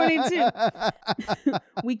catch 22.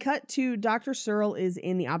 We cut to Dr. Searle is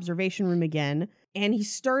in the observation room again, and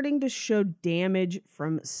he's starting to show damage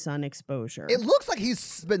from sun exposure. It looks like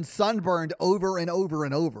he's been sunburned over and over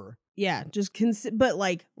and over. Yeah, but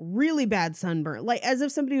like really bad sunburn, like as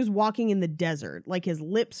if somebody was walking in the desert. Like his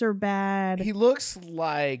lips are bad. He looks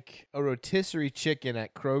like a rotisserie chicken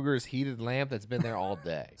at Kroger's heated lamp that's been there all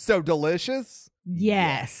day. So delicious.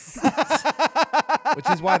 Yes. Which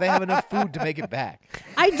is why they have enough food to make it back.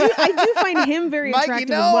 I do find him very Mikey, attractive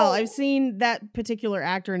no. as well. I've seen that particular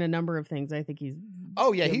actor in a number of things. I think he's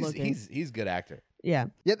Oh yeah, good he's looking. a good actor. Yeah.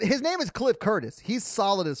 Yeah, his name is Cliff Curtis. He's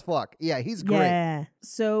solid as fuck. Yeah, he's great. Yeah.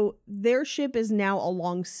 So their ship is now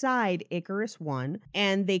alongside Icarus 1,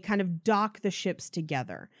 and they kind of dock the ships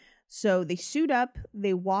together. So they suit up,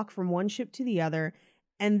 they walk from one ship to the other,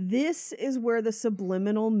 and this is where the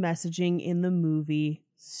subliminal messaging in the movie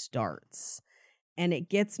starts. And it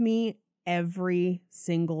gets me every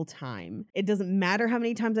single time. It doesn't matter how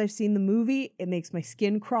many times I've seen the movie, it makes my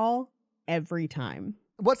skin crawl every time.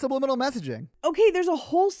 What's subliminal messaging? Okay, there's a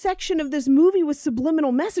whole section of this movie with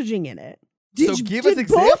subliminal messaging in it. So give us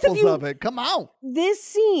examples of it. Come on. This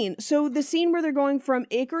scene, so the scene where they're going from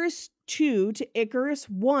Icarus 2 to Icarus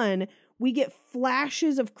 1, we get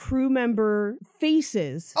flashes of crew member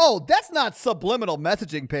faces. Oh, that's not subliminal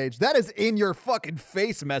messaging, Paige. That is in your fucking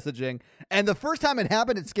face messaging. And the first time it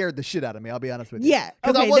happened, it scared the shit out of me. I'll be honest with you. Yeah.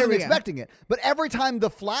 Because Okay, I wasn't there we go. expecting it. But every time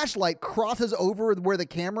the flashlight crosses over where the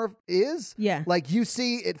camera is, Yeah. like you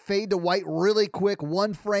see it fade to white really quick,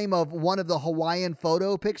 one frame of one of the Hawaiian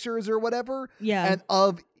photo pictures or whatever. Yeah. And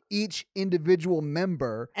of each individual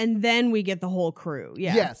member. And then we get the whole crew.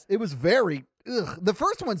 Yeah. Yes. It was very... Ugh. The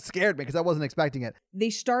first one scared me because I wasn't expecting it.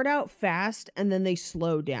 They start out fast and then they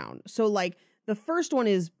slow down. So like the first one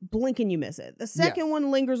is blink and you miss it. The second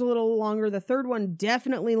one lingers a little longer. The third one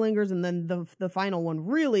definitely lingers. And then the final one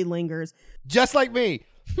really lingers. Just like me.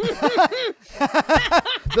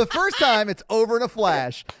 The first time it's over in a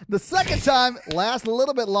flash. The second time lasts a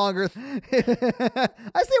little bit longer.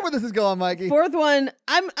 I see where this is going, Mikey. Fourth one,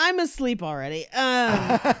 I'm asleep already.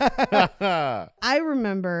 I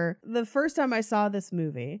remember the first time I saw this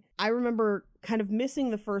movie, I remember kind of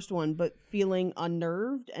missing the first one, but feeling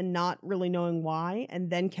unnerved and not really knowing why,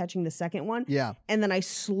 and then catching the second one. Yeah. And then I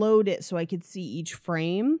slowed it so I could see each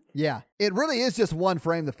frame. Yeah. It really is just one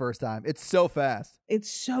frame the first time. It's so fast. It's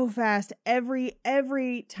so fast.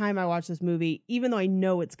 Every time I watch this movie, even though I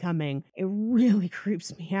know it's coming, it really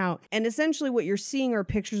creeps me out. And essentially what you're seeing are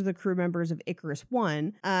pictures of the crew members of Icarus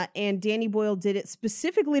 1, and Danny Boyle did it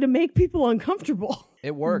specifically to make people uncomfortable.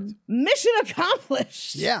 It worked. Mission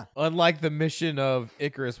accomplished. Yeah. Unlike the mission of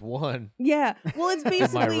Icarus 1. Yeah. Well, it's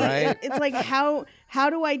basically, right? it's like, how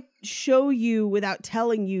do I show you without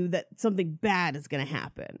telling you that something bad is going to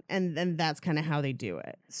happen? And that's kind of how they do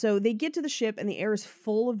it. So they get to the ship and the air is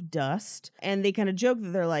full of dust, and they kind of joke that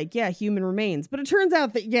they're like, yeah, human remains. But it turns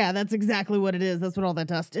out that, yeah, that's exactly what it is. That's what all that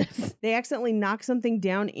dust is. They accidentally knock something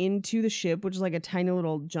down into the ship, which is like a tiny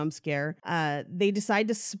little jump scare. They decide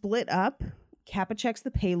to split up. Kappa checks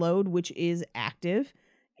the payload, which is active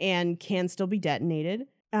and can still be detonated.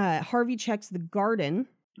 Harvey checks the garden,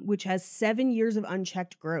 which has 7 years of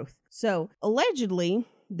unchecked growth. So allegedly,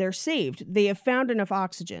 they're saved. They have found enough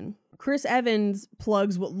oxygen. Chris Evans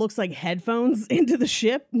plugs what looks like headphones into the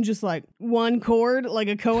ship, and just like one cord, like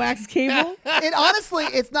a coax cable. And honestly,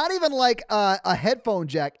 it's not even like a headphone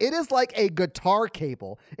jack. It is like a guitar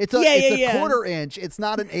cable. It's a quarter inch. It's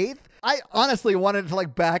not an eighth. I honestly wanted to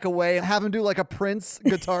like back away and have him do like a Prince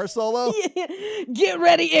guitar solo. Yeah. Get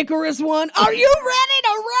ready, Icarus 1. Are you ready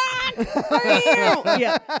to run? Are you?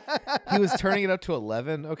 Yeah. He was turning it up to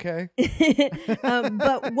 11, okay?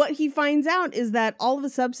 But what he finds out is that all of the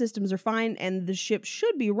subsystems are fine and the ship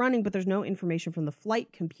should be running, but there's no information from the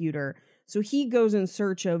flight computer. So he goes in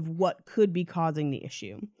search of what could be causing the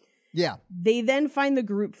issue. Yeah. They then find the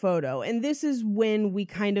group photo, and this is when we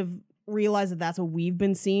kind of realize that that's what we've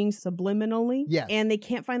been seeing subliminally. Yes. And they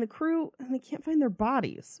can't find the crew, and they can't find their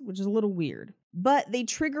bodies, which is a little weird. But they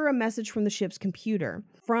trigger a message from the ship's computer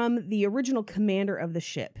from the original commander of the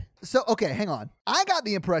ship. So, okay, hang on. I got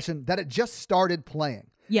the impression that it just started playing.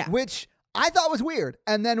 Yeah. Which I thought was weird.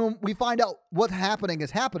 And then when we find out what's happening,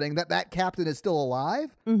 that captain is still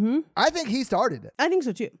alive, I think he started it. I think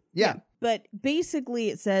so too. Yeah. But basically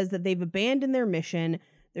it says that they've abandoned their mission.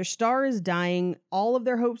 Their star is dying. All of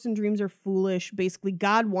their hopes and dreams are foolish. Basically,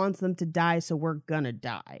 God wants them to die, so we're gonna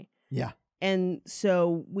die. Yeah. And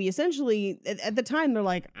so we essentially, at the time, they're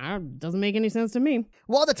like, doesn't make any sense to me.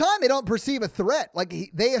 Well, at the time, they don't perceive a threat. Like,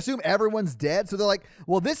 they assume everyone's dead. So they're like,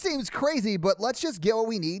 well, this seems crazy, but let's just get what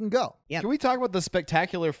we need and go. Yep. Can we talk about the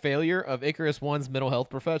spectacular failure of Icarus 1's mental health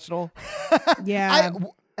professional? Yeah.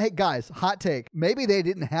 Hey, guys, hot take. Maybe they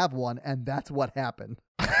didn't have one, and that's what happened.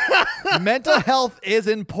 Mental health is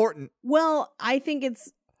important. Well, I think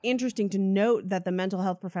it's interesting to note that the mental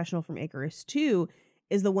health professional from Icarus 2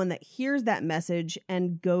 is the one that hears that message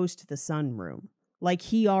and goes to the sunroom. Like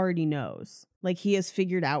he already knows. Like he has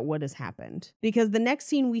figured out what has happened. Because the next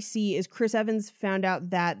scene we see is Chris Evans found out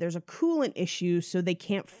that there's a coolant issue, so they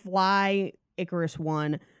can't fly Icarus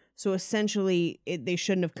 1. So essentially, they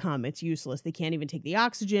shouldn't have come. It's useless. They can't even take the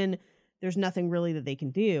oxygen. there's nothing really that they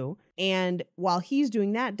can do. And while he's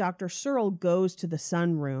doing that, Dr. Searle goes to the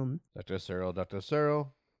sunroom. Dr. Searle, Dr.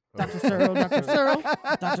 Searle. Dr. Searle, Dr. Searle,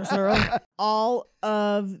 Dr. Searle. All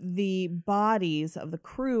of the bodies of the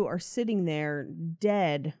crew are sitting there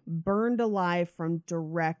dead, burned alive from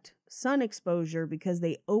direct sun exposure because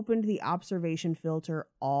they opened the observation filter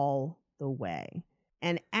all the way.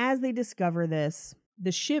 And as they discover this,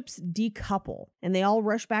 the ships decouple and they all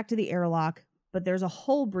rush back to the airlock, but there's a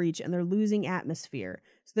hull breach and they're losing atmosphere.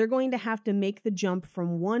 So they're going to have to make the jump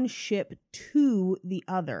from one ship to the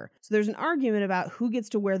other. So there's an argument about who gets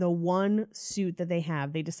to wear the one suit that they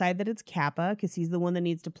have. They decide that it's Kappa because he's the one that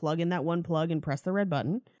needs to plug in that one plug and press the red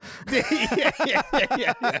button.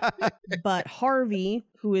 yeah. But Harvey,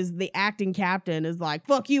 who is the acting captain, is like,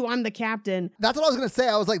 fuck you, I'm the captain. That's what I was going to say.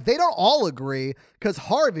 I was like, they don't all agree because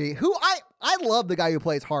Harvey, who I love the guy who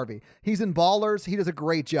plays Harvey. He's in Ballers. He does a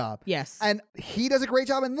great job. Yes. And he does a great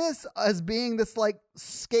job in this as being this like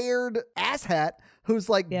scared asshat who's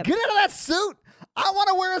like, Yep. get out of that suit. I want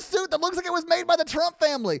to wear a suit that looks like it was made by the Trump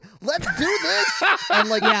family. Let's do this. And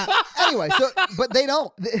like, anyway, so, but they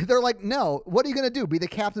don't. They're like, no, what are you going to do? Be the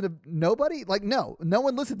captain of nobody? Like, no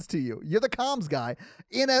one listens to you. You're the comms guy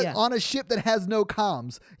on a ship that has no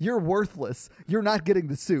comms. You're worthless. You're not getting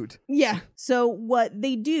the suit. Yeah. So what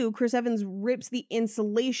they do, Chris Evans rips the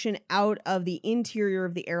insulation out of the interior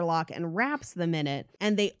of the airlock and wraps them in it.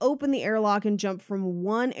 And they open the airlock and jump from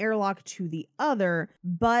one airlock to the other,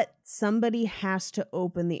 but somebody has to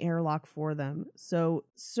open the airlock for them. So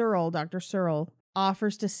Searle, Dr. Searle,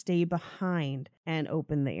 offers to stay behind and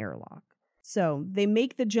open the airlock. So they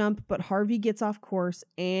make the jump, but Harvey gets off course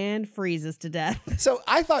and freezes to death. So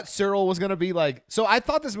I thought Searle was going to be like, so I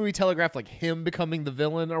thought this movie telegraphed like him becoming the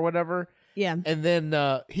villain or whatever. Yeah. And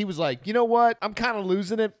then he was like, you know what? I'm kind of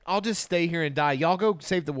losing it. I'll just stay here and die. Y'all go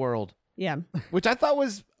save the world. Yeah. Which I thought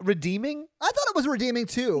was redeeming. I thought it was redeeming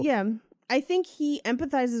too. Yeah. I think he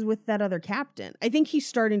empathizes with that other captain. I think he's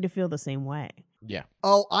starting to feel the same way. Yeah.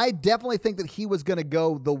 Oh, I definitely think that he was going to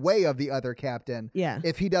go the way of the other captain. Yeah.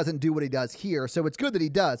 If he doesn't do what he does here. So it's good that he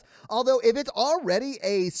does. Although if it's already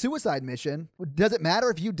a suicide mission, does it matter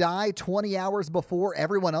if you die 20 hours before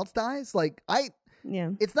everyone else dies?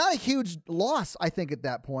 It's not a huge loss, I think, at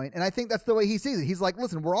that point. And I think that's the way he sees it. He's like,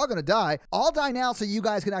 listen, we're all going to die. I'll die now so you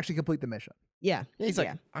guys can actually complete the mission. Yeah. He's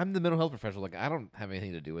like, I'm the mental health professional. Like, I don't have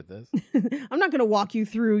anything to do with this. I'm not going to walk you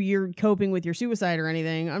through your coping with your suicide or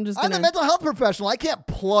anything. I'm the mental health professional. I can't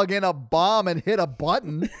plug in a bomb and hit a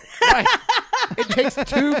button. Right. It takes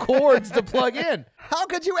 2 cords to plug in. How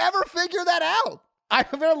could you ever figure that out? I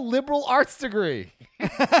have a liberal arts degree.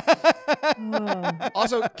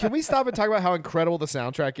 Also, can we stop and talk about how incredible the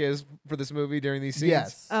soundtrack is for this movie during these scenes?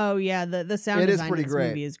 Yes. Oh, yeah. The sound design in this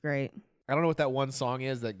movie is great. I don't know what that one song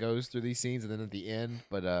is that goes through these scenes and then at the end,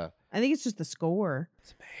 but I think it's just the score.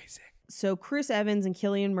 It's amazing. So Chris Evans and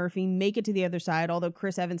Cillian Murphy make it to the other side, although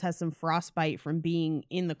Chris Evans has some frostbite from being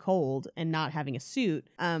in the cold and not having a suit.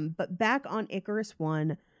 But back on Icarus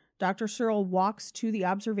 1, Dr. Searle walks to the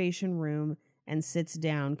observation room and sits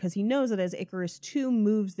down because he knows that as Icarus 2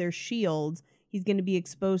 moves their shields, he's going to be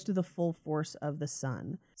exposed to the full force of the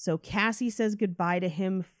sun. So Cassie says goodbye to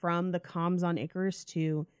him from the comms on Icarus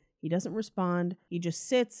 2. He doesn't respond. He just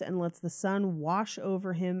sits and lets the sun wash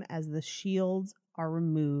over him as the shields are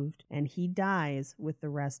removed, and he dies with the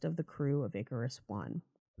rest of the crew of Icarus 1.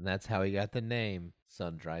 And that's how he got the name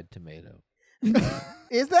Sun-Dried Tomato.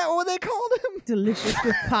 Is that what they called him? Delicious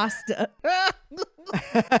with pasta.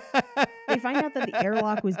 They find out that the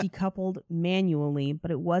airlock was decoupled manually,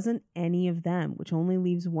 but it wasn't any of them, which only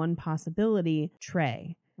leaves one possibility,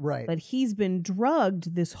 Trey. Right. But he's been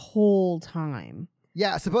drugged this whole time.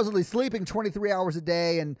 Yeah, supposedly sleeping 23 hours a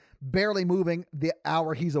day and barely moving the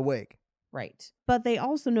hour he's awake. Right. But they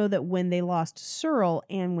also know that when they lost Searle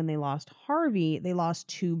and when they lost Harvey, they lost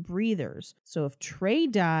 2 breathers. So if Trey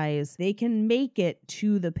dies, they can make it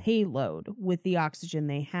to the payload with the oxygen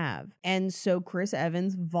they have. And so Chris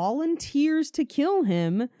Evans volunteers to kill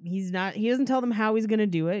him. He doesn't tell them how he's going to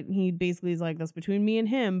do it. He basically is like, that's between me and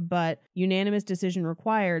him, but unanimous decision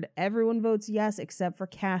required. Everyone votes yes except for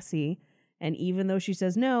Cassie. And even though she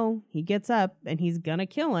says no, he gets up and he's gonna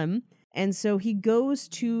kill him. And so he goes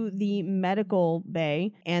to the medical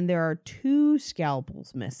bay and there are 2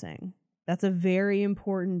 scalpels missing. That's a very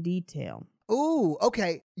important detail. Ooh,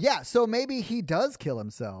 okay. Yeah, so maybe he does kill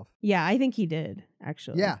himself. Yeah, I think he did,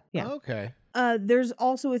 actually. Yeah. Okay. There's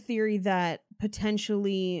also a theory that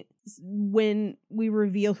potentially when we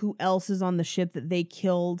reveal who else is on the ship, that they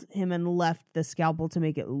killed him and left the scalpel to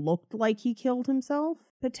make it look like he killed himself,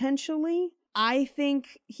 potentially. I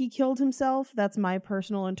think he killed himself. That's my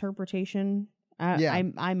personal interpretation. Yeah.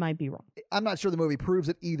 I might be wrong. I'm not sure the movie proves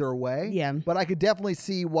it either way. Yeah. But I could definitely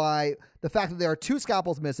see why the fact that there are 2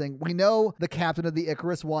 scalpels missing. We know the captain of the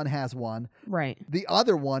Icarus one has one. Right. The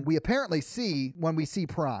other one we apparently see when we see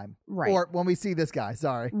Prime. Right. Or when we see this guy.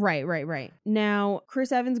 Sorry. Right. Now,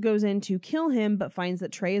 Chris Evans goes in to kill him, but finds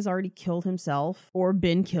that Trey has already killed himself or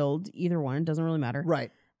been killed. Either one. Doesn't really matter.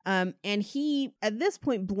 Right. And he, at this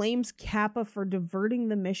point, blames Kappa for diverting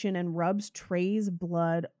the mission and rubs Trey's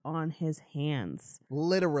blood on his hands.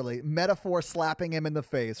 Literally. Metaphor slapping him in the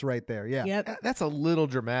face right there. Yeah. Yep. That's a little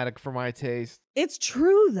dramatic for my taste. It's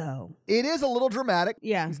true, though. It is a little dramatic.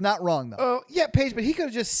 Yeah. He's not wrong, though. Oh, yeah, Paige, but he could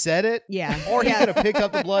have just said it. Yeah. Or he Yeah. could have picked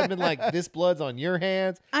up the blood and been like, this blood's on your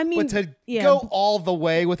hands. I mean, But to yeah. go all the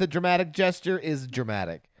way with a dramatic gesture is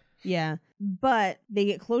dramatic. Yeah. But they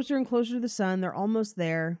get closer and closer to the sun. They're almost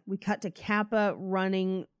there. We cut to Kappa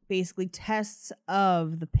running basically tests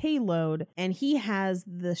of the payload, and he has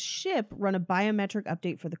the ship run a biometric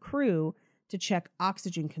update for the crew to check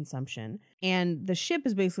oxygen consumption. And the ship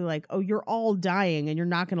is basically like, oh, you're all dying and you're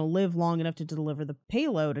not going to live long enough to deliver the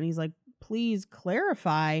payload. And he's like, please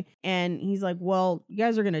clarify. And he's like, well, you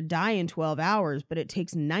guys are going to die in 12 hours, but it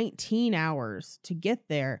takes 19 hours to get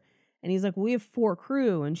there. And he's like, we have 4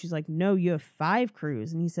 crew. And she's like, no, you have 5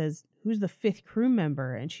 crews. And he says, who's the 5th crew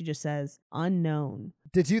member? And she just says, unknown.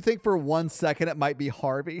 Did you think for 1 second it might be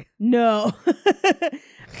Harvey? No.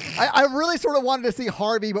 I really sort of wanted to see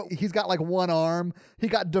Harvey, but he's got like 1 arm. He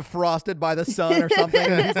got defrosted by the sun or something.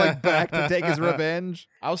 And he's like back to take his revenge.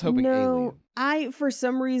 I was hoping Alien. I, for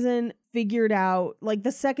some reason, figured out, like,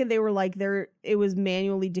 the second they were like, it was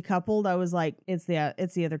manually decoupled, I was like, it's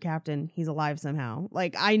the other captain. He's alive somehow.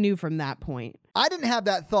 Like, I knew from that point. I didn't have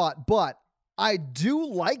that thought, but I do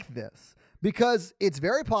like this because it's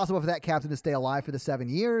very possible for that captain to stay alive for the 7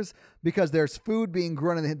 years because there's food being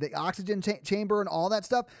grown in the oxygen chamber and all that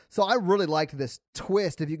stuff. So I really liked this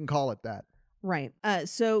twist, if you can call it that. Right.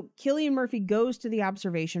 So Cillian Murphy goes to the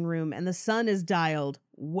observation room and the sun is dialed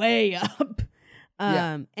way up.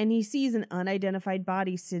 And he sees an unidentified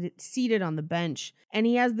body seated on the bench. And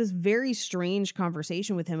he has this very strange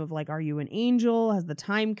conversation with him of like, are you an angel? Has the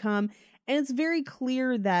time come? And it's very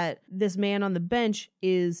clear that this man on the bench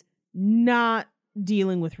is not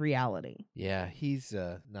dealing with reality. Yeah, he's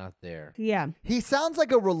not there. Yeah. He sounds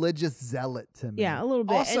like a religious zealot to me. Yeah, a little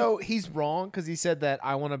bit. Also, he's wrong because he said that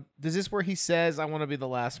is this where he says, I want to be the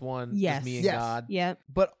last one? Yes. Just me and Yes. God. Yeah.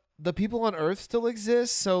 But the people on Earth still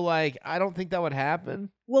exist, so like I don't think that would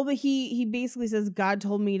happen. Well, but he basically says God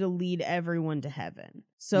told me to lead everyone to heaven.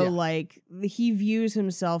 So Yeah. like he views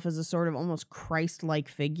himself as a sort of almost Christ-like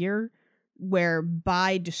figure where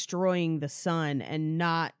by destroying the sun and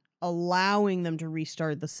not allowing them to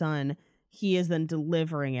restart the sun, he is then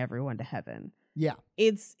delivering everyone to heaven. Yeah.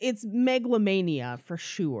 It's megalomania for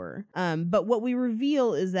sure. But what we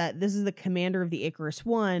reveal is that this is the commander of the Icarus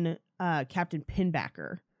One, Captain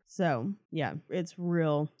Pinbacker. So, yeah, it's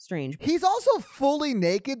real strange. He's also fully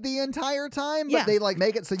naked the entire time, but Yeah. they like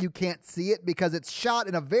make it so you can't see it because it's shot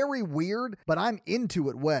in a very weird, but I'm into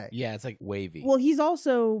it way. Yeah, it's like wavy. Well, he's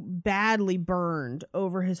also badly burned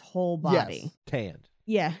over his whole body. Yes. Tanned.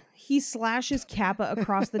 Yeah, he slashes Kappa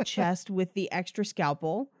across the chest with the extra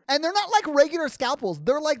scalpel. And they're not like regular scalpels.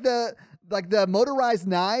 They're like the motorized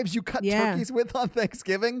knives you cut Yeah. turkeys with on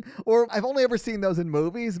Thanksgiving. Or I've only ever seen those in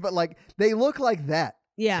movies, but like they look like that.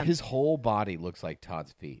 Yeah. His whole body looks like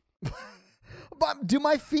Todd's feet. But do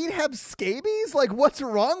my feet have scabies? Like what's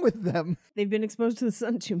wrong with them? They've been exposed to the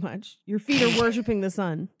sun too much. Your feet are worshiping the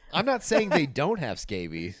sun. I'm not saying they don't have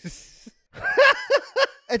scabies.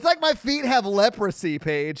 It's like my feet have leprosy,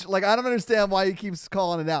 Paige. Like, I don't understand why he keeps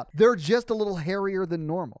calling it out. They're just a little hairier than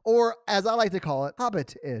normal. Or, as I like to call it,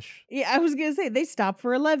 hobbit-ish. Yeah, I was going to say, they stop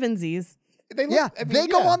for 11sies. They look, Yeah, I mean, they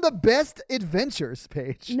go yeah. on the best adventures,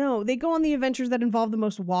 Paige. No, they go on the adventures that involve the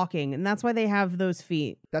most walking, and that's why they have those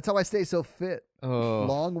feet. That's how I stay so fit. Oh.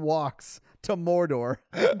 Long walks to Mordor.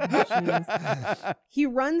 He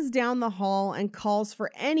runs down the hall and calls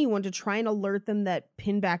for anyone to try and alert them that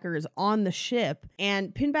Pinbacker is on the ship.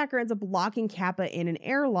 And Pinbacker ends up locking Kappa in an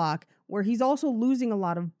airlock where he's also losing a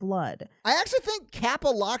lot of blood. I actually think Kappa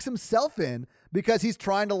locks himself in because he's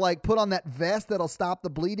trying to like put on that vest that'll stop the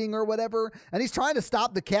bleeding or whatever. And he's trying to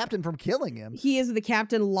stop the captain from killing him. The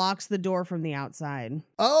captain locks the door from the outside.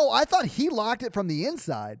 Oh, I thought he locked it from the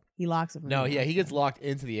inside. He locks it from No, the yeah, he outside. gets locked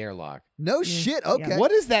into the airlock. No shit. Okay.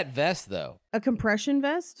 What is that vest, though? A compression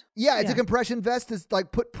vest? Yeah, it's Yeah. a compression vest to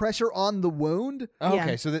like put pressure on the wound. Oh, Yeah.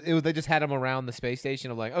 okay, so they just had him around the space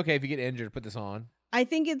station of like, okay, if you get injured, put this on. I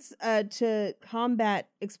think it's to combat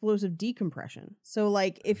explosive decompression. So,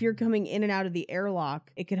 like, if you're coming in and out of the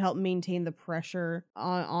airlock, it could help maintain the pressure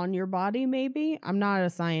on your body, maybe. I'm not a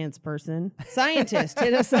science person. Scientist,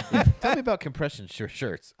 hit us up. Tell me about compression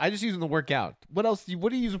shirts. I just use them to work out. What else?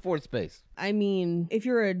 What do you use them for in space? I mean, if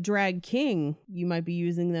you're a drag king, you might be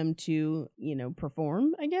using them to,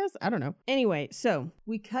 perform, I guess. I don't know. Anyway, so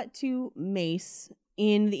we cut to Mace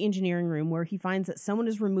in the engineering room where he finds that someone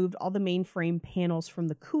has removed all the mainframe panels from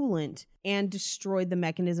the coolant and destroyed the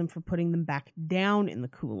mechanism for putting them back down in the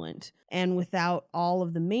coolant. And without all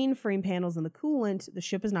of the mainframe panels in the coolant, the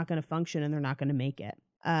ship is not going to function and they're not going to make it.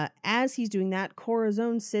 As he's doing that,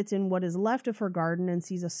 Corazon sits in what is left of her garden and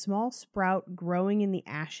sees a small sprout growing in the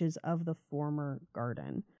ashes of the former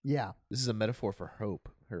garden. Yeah. This is a metaphor for hope,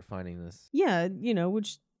 her finding this. Yeah,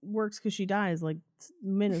 which works because she dies like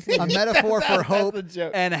minutes A later. metaphor for hope That's the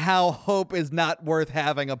joke. and how hope is not worth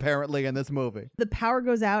having, apparently, in this movie. The power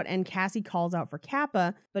goes out and Cassie calls out for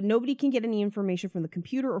Kappa, but nobody can get any information from the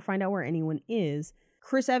computer or find out where anyone is.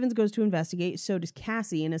 Chris Evans goes to investigate, so does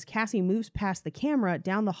Cassie, and as Cassie moves past the camera,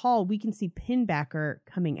 down the hall, we can see Pinbacker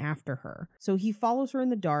coming after her. So he follows her in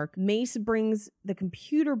the dark. Mace brings the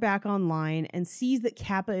computer back online and sees that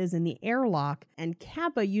Kappa is in the airlock, and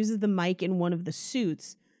Kappa uses the mic in one of the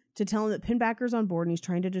suits to tell him that Pinbacker's on board and he's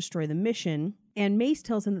trying to destroy the mission. And Mace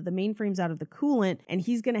tells him that the mainframe's out of the coolant and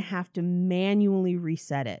he's going to have to manually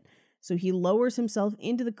reset it. So he lowers himself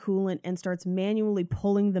into the coolant and starts manually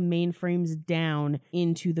pulling the mainframes down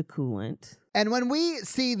into the coolant. And when we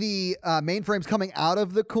see the mainframes coming out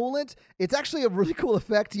of the coolant, it's actually a really cool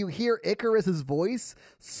effect. You hear Icarus's voice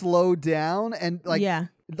slow down and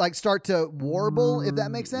like start to warble, if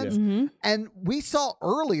that makes sense. Yeah. Mm-hmm. And we saw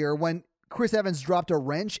earlier when Chris Evans dropped a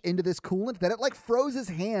wrench into this coolant that it like froze his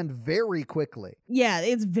hand very quickly. Yeah,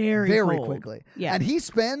 it's very cold. Quickly. Yeah. And he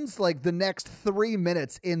spends like the next 3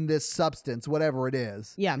 minutes in this substance, whatever it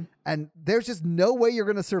is. Yeah. And there's just no way you're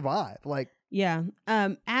going to survive. Yeah.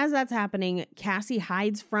 As that's happening, Cassie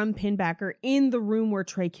hides from Pinbacker in the room where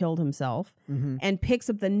Trey killed himself and picks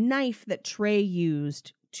up the knife that Trey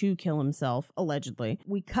used to kill himself, allegedly.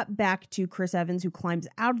 We cut back to Chris Evans, who climbs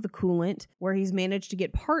out of the coolant, where he's managed to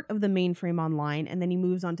get part of the mainframe online, and then he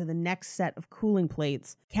moves on to the next set of cooling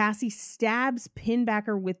plates. Cassie stabs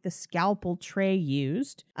Pinbacker with the scalpel Trey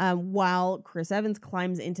used, while Chris Evans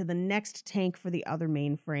climbs into the next tank for the other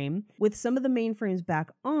mainframe. With some of the mainframes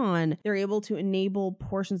back on, they're able to enable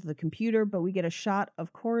portions of the computer, but we get a shot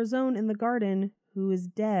of Corazon in the garden, who is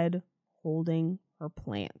dead, holding her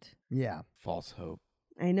plant. Yeah. False hope.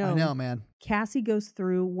 I know, man. Cassie goes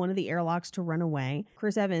through one of the airlocks to run away.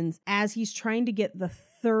 Chris Evans, as he's trying to get the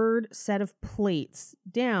third set of plates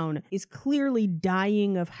down, is clearly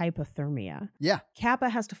dying of hypothermia. Yeah. Kappa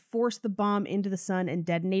has to force the bomb into the sun and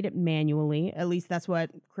detonate it manually. At least that's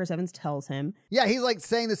what Chris Evans tells him. Yeah, he's like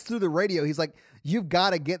saying this through the radio. He's like, you've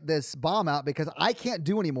got to get this bomb out because I can't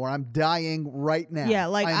do anymore. I'm dying right now. Yeah,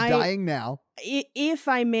 like I'm dying now. If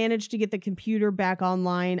I manage to get the computer back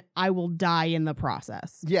online, I will die in the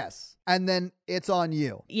process. Yes. And then it's on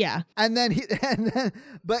you. Yeah. But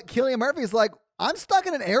Cillian Murphy's like, I'm stuck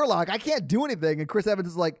in an airlock. I can't do anything. And Chris Evans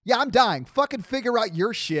is like, yeah, I'm dying. Fucking figure out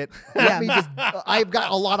your shit. Let me just, I've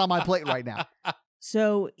got a lot on my plate right now.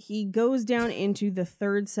 So he goes down into the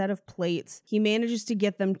third set of plates. He manages to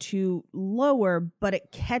get them to lower, but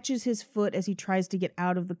it catches his foot as he tries to get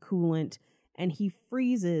out of the coolant, and he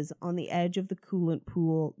freezes on the edge of the coolant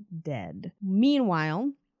pool, dead.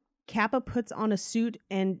 Meanwhile, Kappa puts on a suit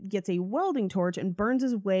and gets a welding torch and burns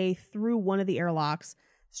his way through one of the airlocks,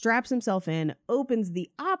 straps himself in, opens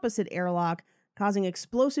the opposite airlock, causing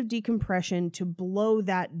explosive decompression to blow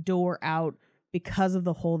that door out because of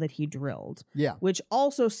the hole that he drilled. Yeah. Which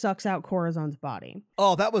also sucks out Corazon's body.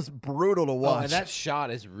 Oh, that was brutal to watch. Oh, and that shot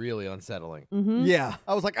is really unsettling. Mm-hmm. Yeah.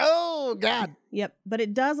 I was like, oh, God. Yep. But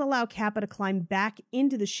it does allow Kappa to climb back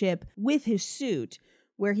into the ship with his suit,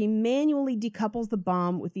 where he manually decouples the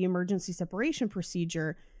bomb with the emergency separation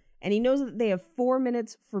procedure. And he knows that they have 4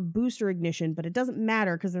 minutes for booster ignition, but it doesn't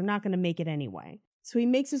matter because they're not going to make it anyway. So he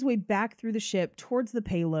makes his way back through the ship towards the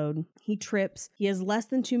payload. He trips. He has less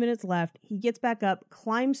than 2 minutes left. He gets back up,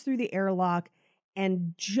 climbs through the airlock,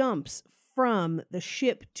 and jumps from the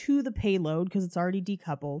ship to the payload because it's already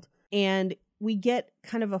decoupled. And we get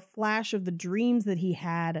kind of a flash of the dreams that he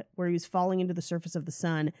had where he was falling into the surface of the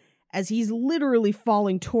sun as he's literally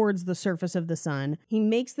falling towards the surface of the sun. He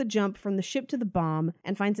makes the jump from the ship to the bomb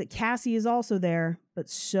and finds that Cassie is also there, but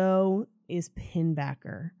so is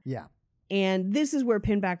Pinbacker. Yeah. And this is where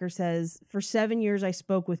Pinbacker says, for 7 years I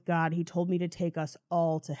spoke with God. He told me to take us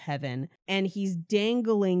all to heaven. And he's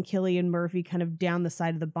dangling Cillian Murphy kind of down the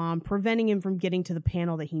side of the bomb, preventing him from getting to the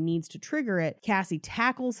panel that he needs to trigger it. Cassie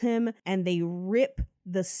tackles him and they rip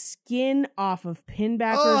the skin off of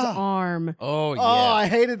Pinbacker's arm. Oh, yeah. Oh, I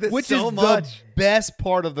hated this Which so is much. the best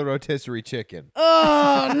part of the rotisserie chicken.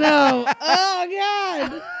 Oh, no. Oh,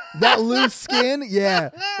 God. That loose skin, yeah.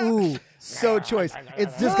 Ooh, so choice.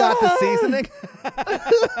 It's just got the seasoning.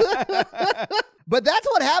 But that's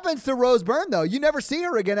what happens to Rose Byrne, though. You never see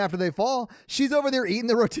her again after they fall. She's over there eating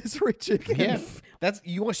the rotisserie chicken. Yeah.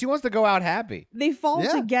 She wants to go out happy. They fall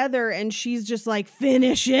together and she's just like,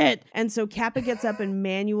 finish it. And so Kappa gets up and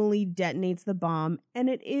manually detonates the bomb. And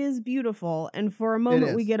it is beautiful. And for a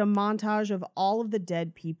moment, we get a montage of all of the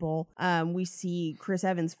dead people. We see Chris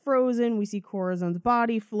Evans frozen. We see Corazone's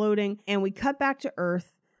body floating. And we cut back to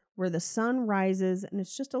Earth, where the sun rises and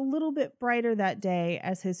it's just a little bit brighter that day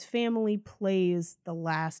as his family plays the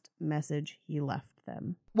last message he left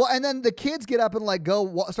them. Well, and then the kids get up and like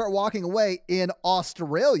start walking away in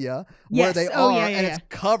Australia where they are, and it's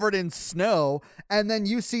covered in snow, and then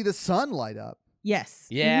you see the sun light up. Yes.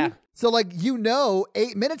 Yeah. Mm-hmm. So like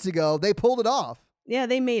 8 minutes ago they pulled it off. Yeah,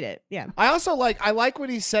 they made it. Yeah. I also like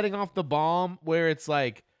when he's setting off the bomb where it's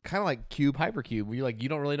like kind of like hypercube, where you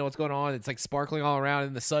don't really know what's going on. It's like sparkling all around,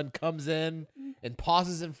 and the sun comes in and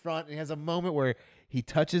pauses in front, and he has a moment where he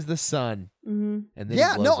touches the sun. Mm-hmm. And then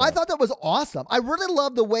I thought that was awesome. I really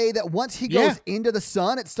love the way that once he goes into the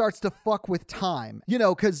sun, it starts to fuck with time.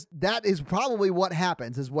 Because that is probably what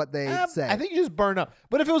happens, is what they say. I think you just burn up.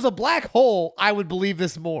 But if it was a black hole, I would believe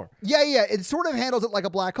this more. Yeah. It sort of handles it like a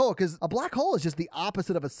black hole, because a black hole is just the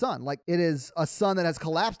opposite of a sun. Like, it is a sun that has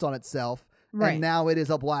collapsed on itself. Right. And now it is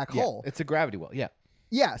a black hole. It's a gravity well. Yeah.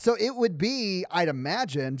 Yeah. So it would be, I'd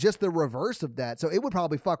imagine, just the reverse of that. So it would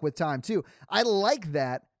probably fuck with time too. I like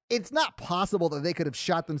that. It's not possible that they could have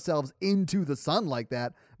shot themselves into the sun like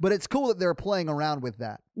that, but it's cool that they're playing around with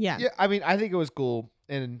that. Yeah. Yeah. I mean, I think it was cool.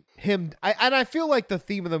 And I feel like the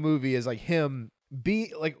theme of the movie is like him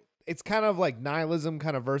be like, it's kind of like nihilism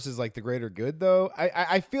kind of versus like the greater good, though.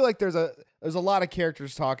 I feel like there's a lot of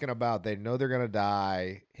characters talking about they know they're going to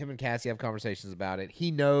die. Him and Cassie have conversations about it.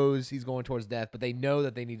 He knows he's going towards death, but they know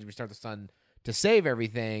that they need to restart the sun to save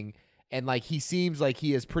everything. And like he seems like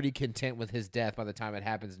he is pretty content with his death by the time it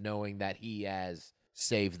happens, knowing that he has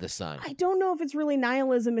saved the sun. I don't know if it's really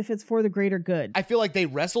nihilism, if it's for the greater good. I feel like they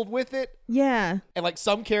wrestled with it. Yeah. And like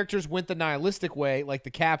some characters went the nihilistic way, like the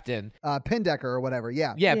captain. Pindecker or whatever,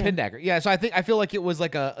 yeah. Yeah, Pindecker. Yeah, so I feel like it was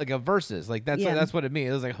like a versus. Like that's what it means.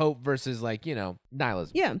 It was like hope versus like,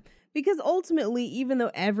 nihilism. Yeah. Because ultimately, even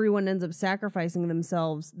though everyone ends up sacrificing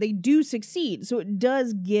themselves, they do succeed. So it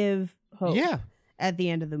does give hope at the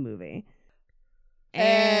end of the movie.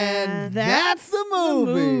 And that's the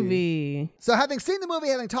movie. So having seen the movie,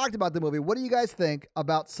 having talked about the movie, what do you guys think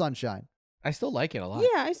about Sunshine? I still like it a lot.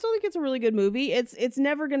 Yeah, I still think it's a really good movie. It's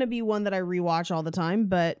never going to be one that I rewatch all the time,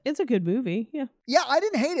 but it's a good movie. Yeah. Yeah, I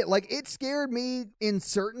didn't hate it. Like, it scared me in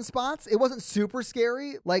certain spots. It wasn't super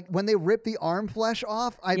scary. Like, when they ripped the arm flesh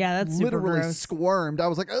off, I that's literally squirmed. I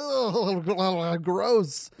was like, oh,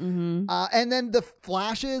 gross. Mm-hmm. And then the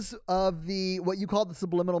flashes of what you call the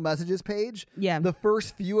subliminal messages page. Yeah. The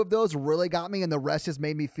first few of those really got me, and the rest just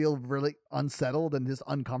made me feel really unsettled and just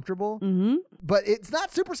uncomfortable. Mm-hmm. But it's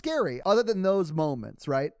not super scary other than those moments,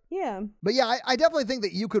 right? Yeah. But yeah, I definitely think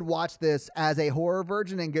that you could watch this as a horror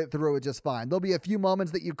virgin and get through it just fine. There'll be a few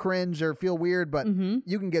moments that you cringe or feel weird, but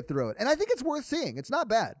you can get through it. And I think it's worth seeing. It's not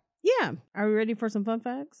bad. Yeah. Are we ready for some fun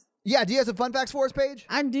facts? Yeah. Do you have some fun facts for us, Paige?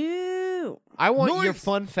 I do. I want your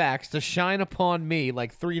fun facts to shine upon me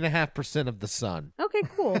like 3.5% of the sun. Okay,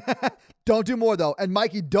 cool. Don't do more, though. And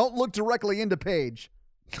Mikey, don't look directly into Paige.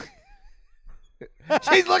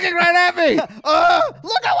 She's looking right at me.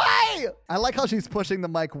 Look away! I like how she's pushing the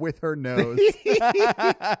mic with her nose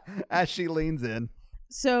as she leans in.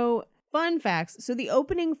 So, fun facts. So, the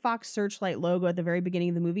opening Fox Searchlight logo at the very beginning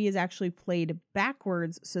of the movie is actually played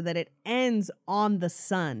backwards so that it ends on the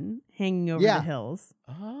sun hanging over the hills.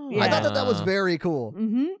 Oh. I thought that was very cool.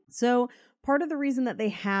 Mm-hmm. So, part of the reason that they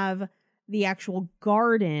have the actual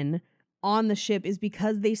garden on the ship is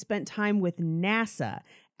because they spent time with NASA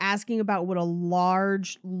asking about what a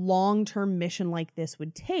large, long-term mission like this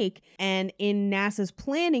would take. And in NASA's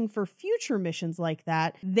planning for future missions like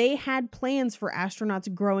that, they had plans for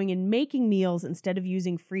astronauts growing and making meals instead of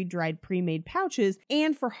using freeze-dried pre-made pouches,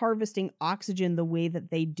 and for harvesting oxygen the way that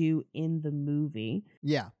they do in the movie.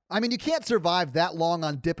 Yeah. I mean, you can't survive that long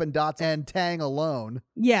on Dippin' Dots and Tang alone.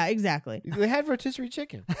 Yeah, exactly. They had rotisserie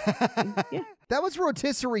chicken. Yeah. That was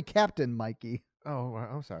rotisserie Captain, Mikey. Oh,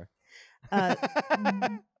 I'm sorry.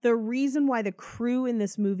 The reason why the crew in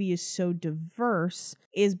this movie is so diverse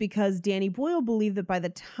is because Danny Boyle believed that by the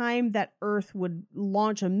time that Earth would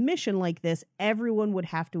launch a mission like this, everyone would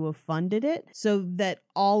have to have funded it, so that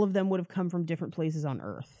all of them would have come from different places on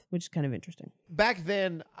Earth, which is kind of interesting. Back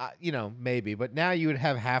then, maybe, but now you would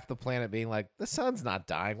have half the planet being like, the sun's not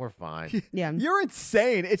dying, we're fine. Yeah. You're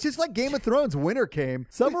insane. It's just like Game of Thrones. Winter came.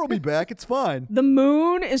 Summer will be back. It's fine. The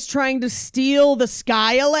moon is trying to steal the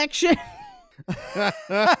sky election.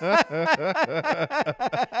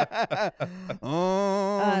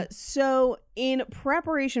 So in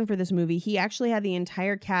preparation for this movie, he actually had the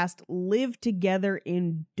entire cast live together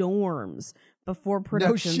in dorms before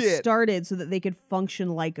production started so that they could function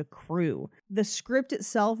like a crew. The script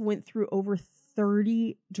itself went through over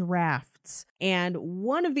 30 drafts, and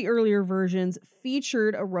one of the earlier versions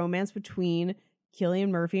featured a romance between Cillian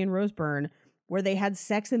Murphy and Rose Byrne, where they had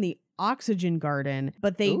sex in the oxygen garden,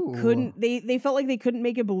 but they couldn't, they felt like they couldn't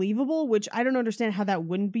make it believable, which I don't understand how that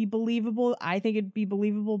wouldn't be believable. I think it'd be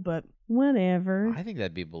believable, but whatever. I think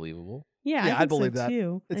that'd be believable. Yeah, I believe that.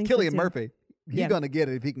 Too. It's Cillian Murphy. He's gonna get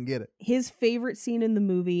it if he can get it. His favorite scene in the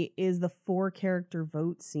movie is the 4-character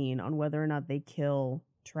vote scene on whether or not they kill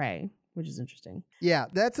Trey, which is interesting. Yeah,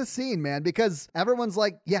 that's a scene, man, because everyone's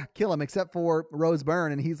like, yeah, kill him, except for Rose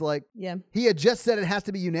Byrne. And he's like, yeah. He had just said it has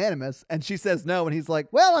to be unanimous. And she says no. And he's like,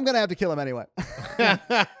 well, I'm going to have to kill him anyway.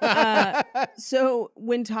 So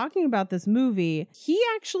when talking about this movie, he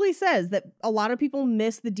actually says that a lot of people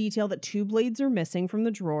miss the detail that 2 blades are missing from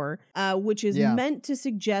the drawer, which is meant to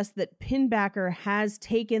suggest that Pinbacker has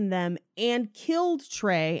taken them and killed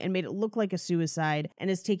Trey and made it look like a suicide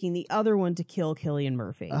and is taking the other one to kill Cillian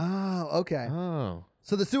Murphy. Oh, okay. Oh.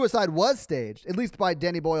 So the suicide was staged, at least by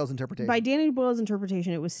Danny Boyle's interpretation. By Danny Boyle's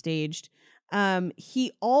interpretation, it was staged.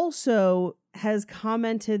 He also has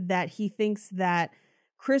commented that he thinks that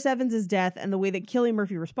Chris Evans' death and the way that Cillian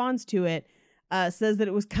Murphy responds to it says that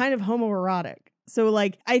it was kind of homoerotic. So,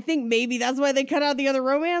 like, I think maybe that's why they cut out the other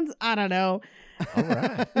romance. I don't know. All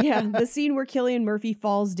right. Yeah, the scene where Cillian Murphy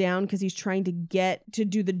falls down because he's trying to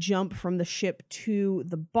do the jump from the ship to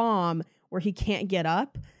the bomb where he can't get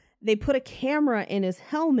up. They put a camera in his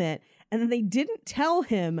helmet, and then they didn't tell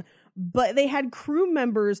him, but they had crew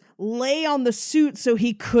members lay on the suit so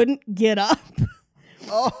he couldn't get up.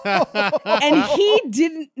 And he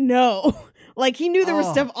didn't know. Like, he knew there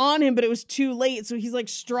was stuff on him, but it was too late. So he's like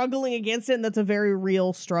struggling against it. And that's a very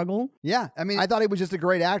real struggle. Yeah. I mean, I thought he was just a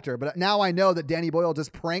great actor, but now I know that Danny Boyle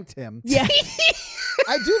just pranked him. Yeah.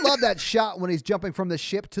 I do love that shot when he's jumping from the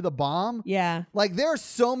ship to the bomb. Yeah. Like, there are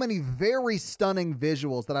so many very stunning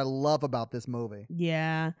visuals that I love about this movie.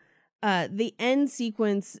 Yeah. The end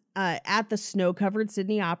sequence at the snow-covered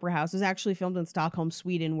Sydney Opera House was actually filmed in Stockholm,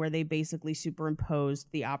 Sweden, where they basically superimposed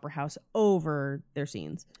the opera house over their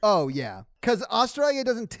scenes. Oh, yeah. Because Australia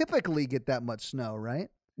doesn't typically get that much snow, right?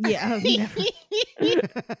 Yeah. Never.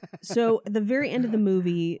 So at the very end of the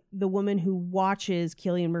movie, the woman who watches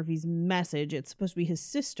Cillian Murphy's message, it's supposed to be his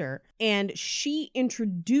sister, and she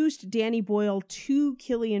introduced Danny Boyle to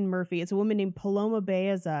Cillian Murphy. It's a woman named Paloma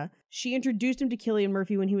Baeza. She introduced him to Cillian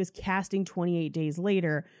Murphy when he was casting 28 Days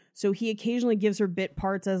Later. So he occasionally gives her bit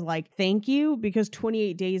parts as like, thank you, because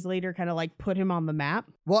 28 Days Later kind of like put him on the map.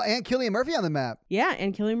 Well, and Cillian Murphy on the map. Yeah,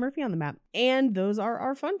 and Cillian Murphy on the map. And those are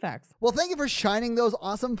our fun facts. Well, thank you for shining those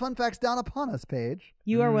awesome fun facts down upon us, Paige.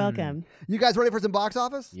 You are welcome. You guys ready for some box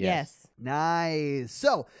office? Yes. Nice.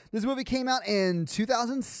 So this movie came out in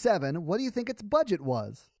 2007. What do you think its budget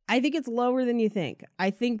was? I think it's lower than you think. I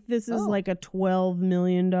think this is like a $12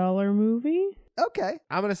 million movie. Okay.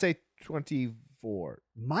 I'm going to say 24.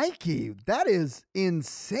 Mikey, that is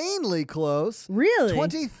insanely close. Really?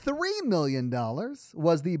 $23 million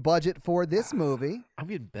was the budget for this movie. I'm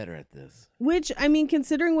getting better at this. Which, I mean,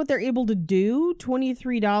 considering what they're able to do,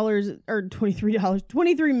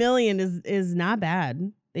 $23 million is not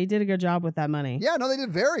bad. They did a good job with that money. Yeah, no, they did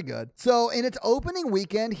very good. So in its opening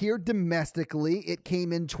weekend here domestically, it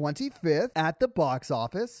came in 25th at the box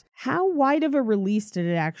office. How wide of a release did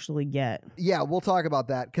it actually get? Yeah, we'll talk about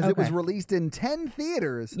that because it was released in 10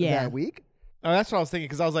 theaters that week. Oh, that's what I was thinking,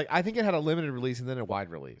 because I was like, I think it had a limited release and then a wide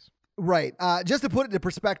release. Right. Just to put it into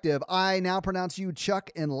perspective, I now pronounce you Chuck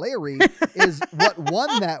and Larry is what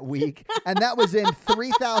won that week, and that was in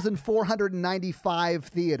 3,495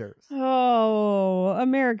 theaters. Oh,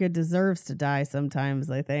 America deserves to die sometimes,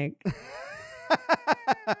 I think.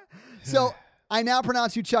 So I Now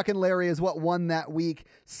Pronounce You Chuck and Larry is what won that week.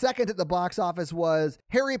 Second at the box office was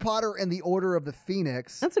Harry Potter and the Order of the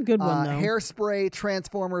Phoenix. That's a good one, though. Hairspray,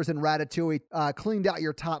 Transformers, and Ratatouille cleaned out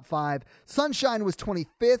your top 5. Sunshine was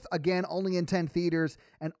 25th, again, only in 10 theaters,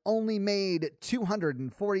 and only made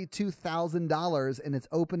 $242,000 in its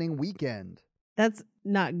opening weekend. That's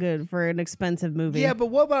not good for an expensive movie. Yeah, but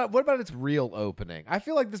what about its real opening? I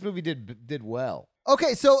feel like this movie did well.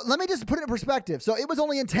 Okay, so let me just put it in perspective. So it was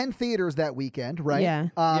only in 10 theaters that weekend, right? Yeah.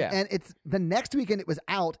 And it's the next weekend it was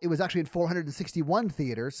out. It was actually in 461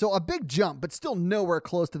 theaters. So a big jump, but still nowhere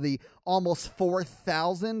close to the almost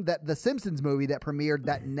 4,000 that the Simpsons movie that premiered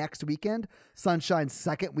that next weekend, Sunshine's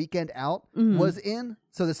second weekend out, was in.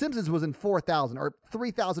 So the Simpsons was in 4,000 or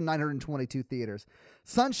 3,922 theaters.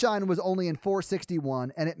 Sunshine was only in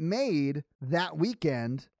 461, and it made that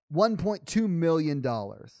weekend $1.2 million.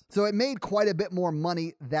 So it made quite a bit more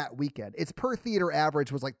money that weekend. Its per theater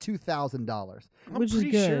average was like $2,000. Which is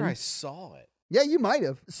pretty good. sure I saw it. Yeah, you might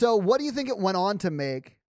have. So what do you think it went on to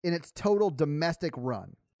make in its total domestic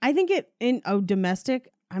run? I think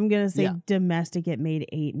domestic, I'm going to say Yeah. domestic, it made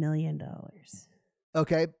 $8 million.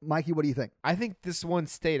 Okay, Mikey, what do you think? I think this one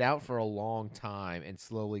stayed out for a long time and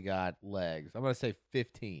slowly got legs. I'm going to say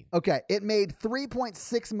 15. Okay, it made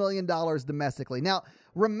 $3.6 million domestically. Now,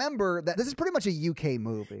 remember that this is pretty much a UK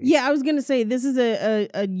movie. Yeah, I was going to say this is a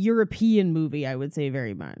European movie, I would say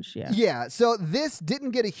very much. Yeah. Yeah, so this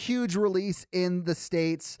didn't get a huge release in the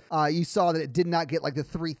States. You saw that it did not get like the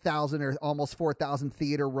 3,000 or almost 4,000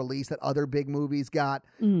 theater release that other big movies got.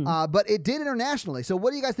 But it did internationally. So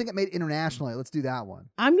what do you guys think it made internationally? Let's do that one.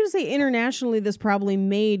 I'm going to say internationally, this probably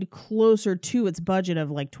made closer to its budget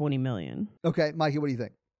of like 20 million. Okay, Mikey, what do you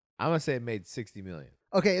think? I'm going to say it made 60 million.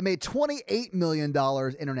 Okay, it made $28 million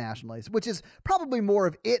internationally, which is probably more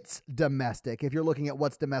of its domestic, if you're looking at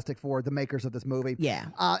what's domestic for the makers of this movie. Yeah.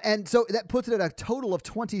 And so that puts it at a total of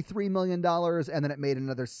 $23 million, and then it made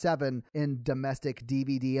another $7 million in domestic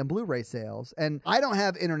DVD and Blu-ray sales. And I don't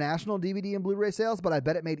have international DVD and Blu-ray sales, but I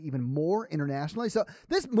bet it made even more internationally. So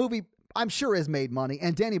this movie, I'm sure, has made money,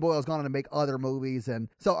 and Danny Boyle's gone on to make other movies. And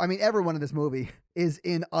so, I mean, everyone in this movie is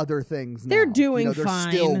in other things now. They're doing they're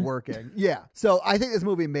fine. still working. Yeah. So I think this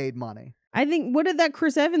movie made money. I think, what did that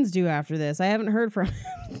Chris Evans do after this? I haven't heard from him.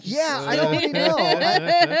 Yeah, I don't really know.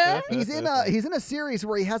 He's in a series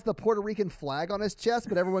where he has the Puerto Rican flag on his chest,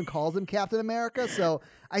 but everyone calls him Captain America. So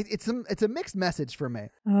it's a mixed message for me.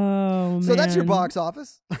 Oh, man. So that's your box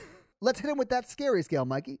office. Let's hit him with that scary scale,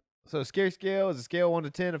 Mikey. So scary scale is a scale 1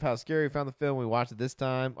 to 10 of how scary we found the film we watched it this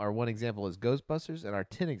time. Our 1 example is Ghostbusters, and our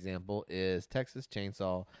 10 example is Texas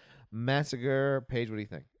Chainsaw Massacre. Paige, what do you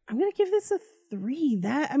think? I'm going to give this a 3.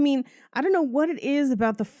 I don't know what it is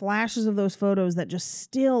about the flashes of those photos that just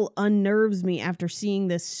still unnerves me after seeing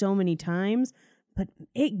this so many times, but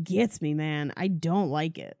it gets me, man. I don't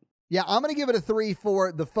like it. Yeah, I'm going to give it a 3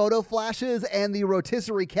 for the photo flashes, and the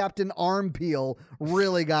rotisserie Captain arm peel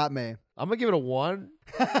really got me. I'm going to give it a 1.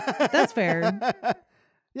 That's fair.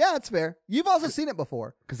 Yeah, it's fair. You've also seen it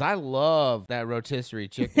before. Because I love that rotisserie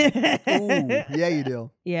chicken. Ooh, yeah, you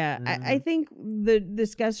do. Yeah, I think the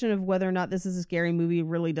discussion of whether or not this is a scary movie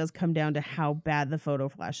really does come down to how bad the photo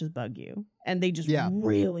flashes bug you. And they just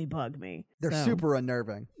really bug me. They're super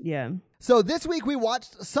unnerving. Yeah. So this week we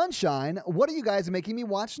watched Sunshine. What are you guys making me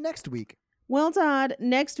watch next week? Well, Todd,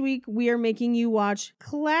 next week we are making you watch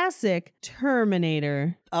classic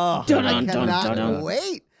Terminator. Oh, I cannot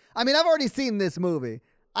wait. I mean, I've already seen this movie.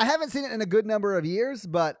 I haven't seen it in a good number of years,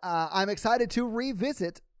 but I'm excited to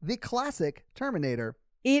revisit the classic Terminator.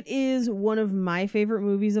 It is one of my favorite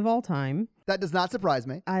movies of all time. That does not surprise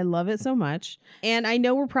me. I love it so much. And I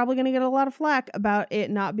know we're probably going to get a lot of flack about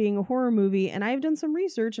it not being a horror movie. And I've done some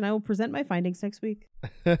research, and I will present my findings next week.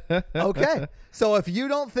 Okay. So if you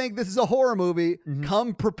don't think this is a horror movie,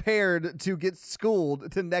 come prepared to get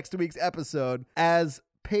schooled to next week's episode as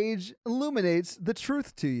Paige illuminates the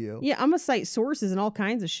truth to you. Yeah, I'm going to cite sources and all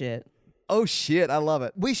kinds of shit. Oh, shit. I love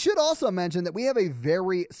it. We should also mention that we have a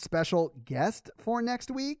very special guest for next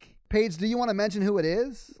week. Paige, do you want to mention who it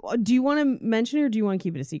is? Do you want to mention it, or do you want to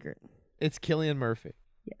keep it a secret? It's Cillian Murphy.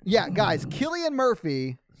 Yeah, guys, Cillian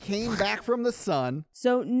Murphy came back from the sun.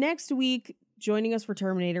 So next week, joining us for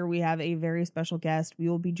Terminator, we have a very special guest. We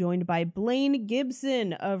will be joined by Blaine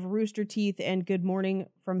Gibson of Rooster Teeth and Good Morning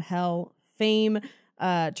from Hell fame.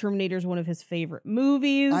 Terminator is one of his favorite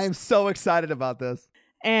movies. I am so excited about this.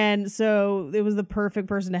 And so it was the perfect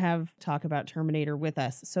person to have talk about Terminator with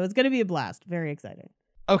us. So it's going to be a blast. Very exciting.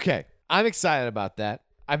 Okay, I'm excited about that.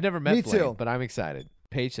 I've never met Me Blaine, too. but I'm excited.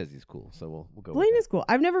 Paige says he's cool, so we'll go. Blaine with is cool.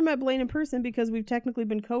 I've never met Blaine in person because we've technically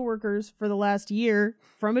been coworkers for the last year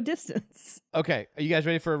from a distance. that. Okay, are you guys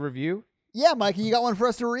ready for a review? Yeah, Mikey, you got one for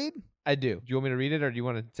us to read? I do. Do you want me to read it, or do you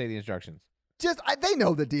want to say the instructions? They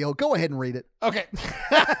know the deal. Go ahead and read it. Okay.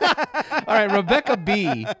 All right. Rebecca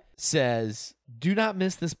B says, "Do not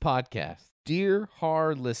miss this podcast. Dear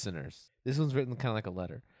horror listeners." This one's written kind of like a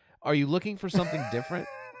letter. "Are you looking for something different?"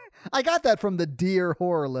 I got that from the dear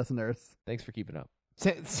horror listeners. Thanks for keeping up.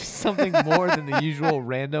 Something more than the usual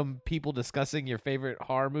random people discussing your favorite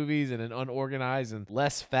horror movies in an unorganized and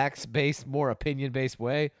less facts-based, more opinion-based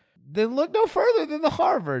way? Then look no further than the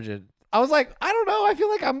Horror Virgin. I was like, I don't know. I feel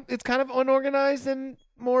like it's kind of unorganized and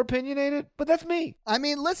more opinionated, but that's me. I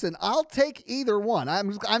mean, listen, I'll take either one.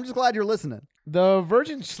 I'm just glad you're listening. The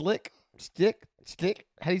Virgin Stick.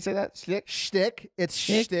 How do you say that? Shtick. It's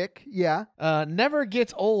shtick. Yeah. Never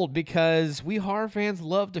gets old because we horror fans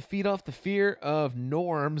love to feed off the fear of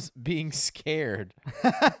norms being scared.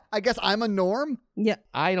 I guess I'm a norm. Yeah.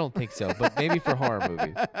 I don't think so, but maybe for horror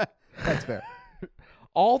movies. That's fair.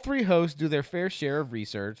 All three hosts do their fair share of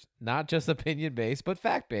research, not just opinion-based, but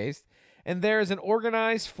fact-based, and there is an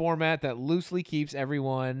organized format that loosely keeps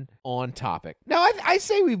everyone on topic. Now, I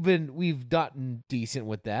say we've gotten decent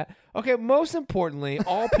with that. Okay, most importantly,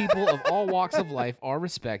 all people of all walks of life are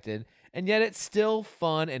respected, and yet it's still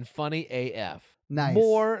fun and funny AF. Nice.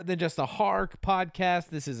 More than just a horror podcast,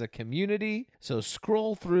 this is a community, so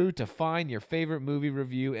scroll through to find your favorite movie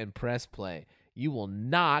review and press play. You will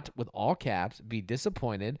not, with all caps, be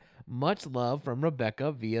disappointed. Much love from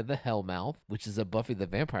Rebecca via the Hellmouth, which is a Buffy the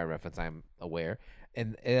Vampire reference, I'm aware,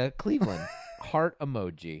 and Cleveland. Heart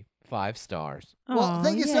emoji. 5 stars. Well,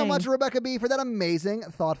 thank you so yay. much, Rebecca B., for that amazing,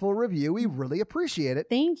 thoughtful review. We really appreciate it.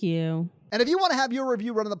 Thank you. And if you want to have your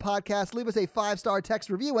review run on the podcast, leave us a 5-star text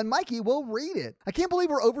review, and Mikey will read it. I can't believe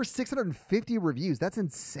we're over 650 reviews. That's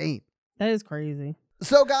insane. That is crazy.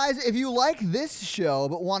 So, guys, if you like this show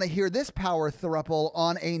but want to hear this power throuple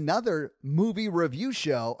on another movie review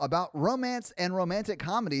show about romance and romantic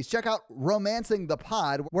comedies, check out Romancing the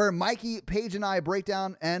Pod, where Mikey, Paige, and I break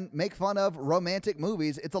down and make fun of romantic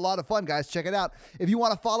movies. It's a lot of fun, guys. Check it out. If you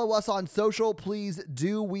want to follow us on social, please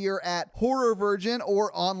do. We are at Horror Virgin or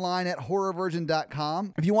online at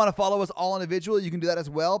horrorvirgin.com. If you want to follow us all individually, you can do that as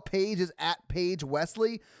well. Paige is at Paige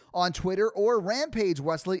Wesley on Twitter, or Rampage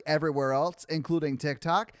Wesley everywhere else, including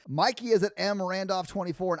TikTok. Mikey is at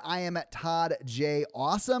mrandolph24, and I am at Todd J.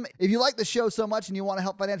 Awesome. If you like the show so much and you want to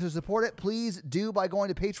help financially support it, please do by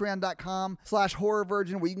going to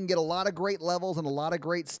patreon.com/horrorvirgin, where you can get a lot of great levels and a lot of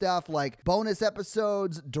great stuff like bonus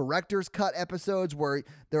episodes, director's cut episodes where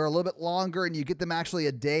they're a little bit longer and you get them actually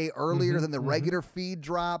a day earlier than the regular feed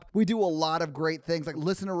drop. We do a lot of great things like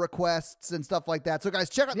listener requests and stuff like that. So guys,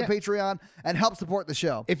 check out the Patreon and help support the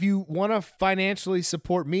show. If you want to financially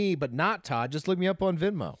support me, but not Todd, just look me up on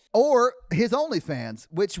Venmo. Or his OnlyFans,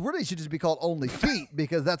 which really should just be called Only Feet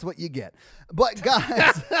because that's what you get. But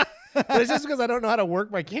guys... But it's just because I don't know how to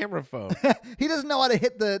work my camera phone. He doesn't know how to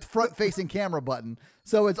hit the front-facing camera button,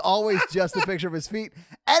 so it's always just a picture of his feet.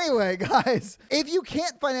 Anyway, guys, if you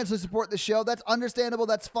can't financially support the show, that's understandable.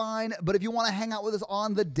 That's fine. But if you want to hang out with us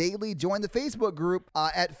on the daily, join the Facebook group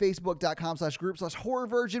at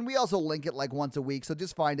facebook.com/group/horrorvirgin. We also link it like once a week, so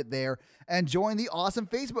just find it there and join the awesome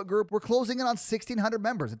Facebook group. We're closing in on 1,600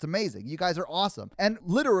 members. It's amazing. You guys are awesome. And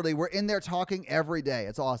literally, we're in there talking every day.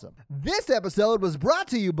 It's awesome. This episode was brought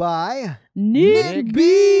to you by Nick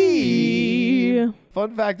B.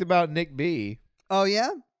 Fun fact about Nick B. Oh,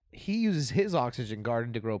 yeah? He uses his oxygen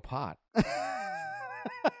garden to grow pot.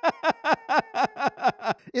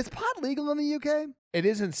 Is pot legal in the UK? It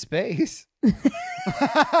is in space.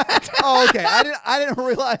 Oh, okay. I didn't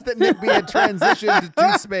realize that Nick B had transitioned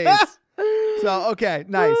to space. So, okay,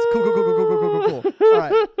 nice. Cool. All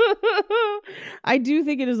right. I do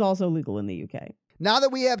think it is also legal in the UK. Now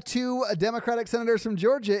that we have 2 Democratic senators from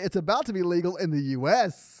Georgia, it's about to be legal in the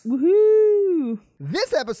U.S. Woohoo!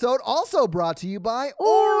 This episode also brought to you by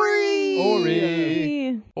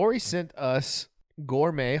Ori. Ori sent us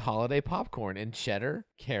gourmet holiday popcorn in cheddar,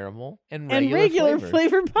 caramel, and regular flavor.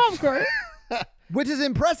 flavored popcorn. Which is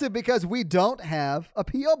impressive because we don't have a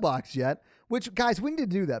P.O. box yet. Which, guys, we need to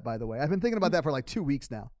do that, by the way. I've been thinking about that for like 2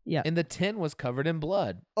 weeks now. Yeah. And the tin was covered in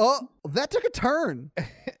blood. Oh, that took a turn.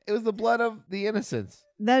 It was the blood of the innocents.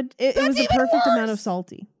 It was the perfect amount of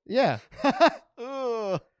salty. Yeah.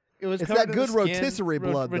 Ugh. It was It's covered that in good the skin. rotisserie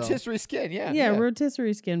blood, though. Rotisserie skin, yeah. Yeah,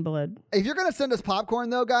 rotisserie skin blood. If you're going to send us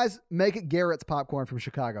popcorn, though, guys, make it Garrett's popcorn from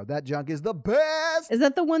Chicago. That junk is the best. Is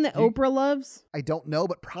that the one that Oprah loves? I don't know,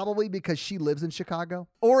 but probably because she lives in Chicago.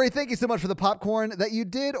 Ori, thank you so much for the popcorn that you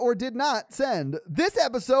did or did not send. This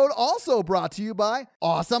episode also brought to you by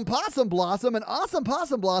Awesome Possum Blossom. And Awesome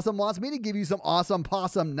Possum Blossom wants me to give you some awesome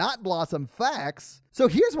possum not blossom facts So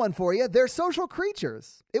here's one for you. They're social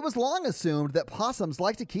creatures. It was long assumed that possums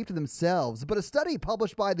like to keep to themselves, but a study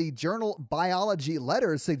published by the journal Biology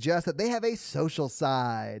Letters suggests that they have a social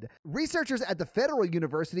side. Researchers at the Federal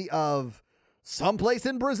University of someplace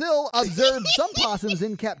in Brazil observed some possums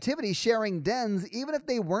in captivity sharing dens even if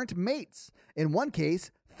they weren't mates. In one case,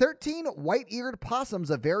 13 white-eared possums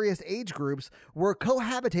of various age groups were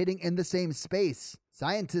cohabitating in the same space.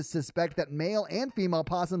 Scientists suspect that male and female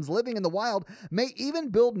possums living in the wild may even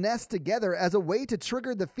build nests together as a way to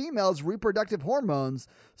trigger the female's reproductive hormones.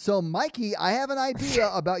 So, Mikey, I have an idea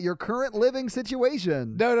about your current living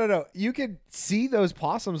situation. No. You could see those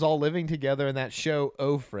possums all living together in that show,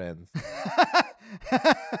 Oh, Friends.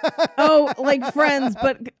 Oh, like Friends,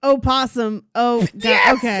 but possum. Oh, God.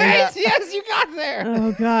 Yes, Okay. yes, you got there.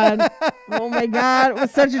 Oh, God. Oh, my God. It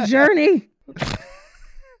was such a journey.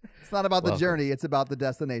 It's not about the journey, it's about the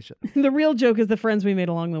destination. The real joke is the friends we made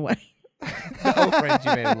along the way. Oh, friends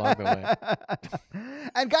you made along the way.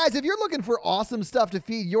 And guys, if you're looking for awesome stuff to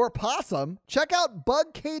feed your possum, check out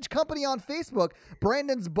Bug Cage Company on Facebook,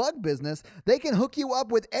 Brandon's bug business. They can hook you up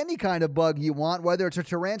with any kind of bug you want, whether it's a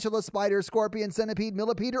tarantula, spider, scorpion, centipede,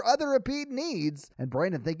 millipede, or other repeat needs. And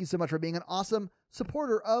Brandon, thank you so much for being an awesome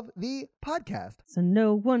supporter of the podcast. So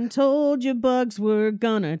no one told you bugs were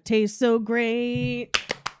gonna taste so great.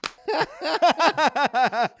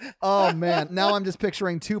 Oh man, now I'm just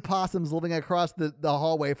picturing two possums living across the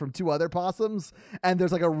hallway from two other possums, and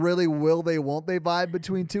there's like a really will they won't they vibe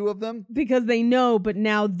between two of them. Because they know, but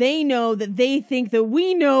now they know that they think that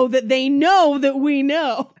we know that they know that we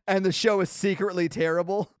know. And the show is secretly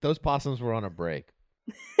terrible. Those possums were on a break.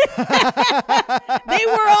 They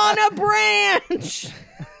were on a branch.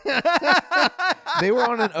 They were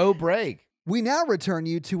on an O break. We now return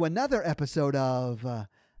you to another episode of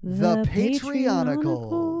The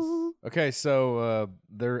Patreonicals. Okay, so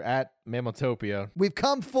they're at Mammotopia. We've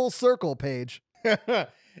come full circle, Paige.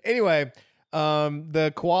 Anyway,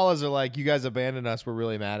 the koalas are like, you guys abandoned us. We're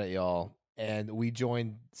really mad at y'all. And we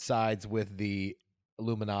joined sides with the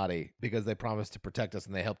Illuminati because they promised to protect us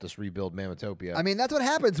and they helped us rebuild Mammotopia. I mean, that's what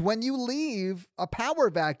happens when you leave. A power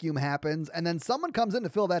vacuum happens, and then someone comes in to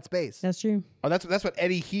fill that space. That's true. Oh, that's what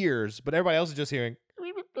Eddie hears, but everybody else is just hearing.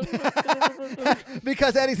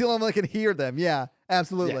 Because Eddie's the only one that can hear them. Yeah,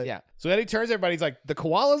 absolutely. Yeah. So Eddie turns everybody. He's like, the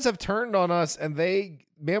koalas have turned on us, and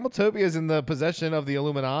Mammotopia is in the possession of the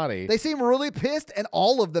Illuminati. They seem really pissed, and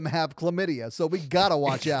all of them have chlamydia, so we gotta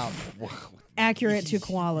watch out. Accurate to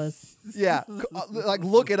koalas. Yeah, like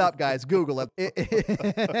look it up, guys. Google it.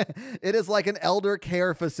 It is like an elder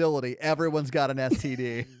care facility. Everyone's got an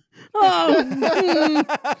STD. Oh.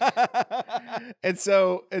 And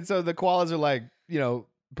so the koalas are like,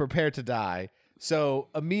 prepared to die. So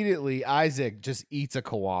immediately Isaac just eats a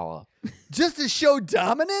koala. Just to show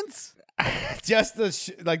dominance? Just Honestly,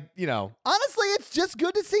 it's just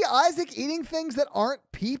good to see Isaac eating things that aren't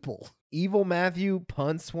people. Evil Matthew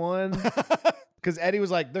punts one. Because Eddie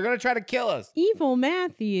was like, they're going to try to kill us. Evil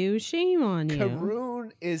Matthew, shame on you.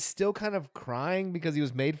 Karoon is still kind of crying because he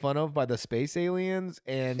was made fun of by the space aliens.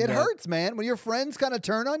 And it hurts, man. When your friends kind of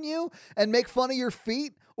turn on you and make fun of your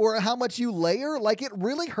feet or how much you layer, like it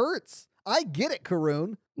really hurts. I get it,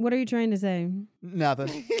 Karoon. What are you trying to say?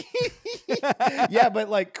 Nothing. Yeah, but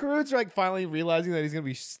like Karoon's like finally realizing that he's going to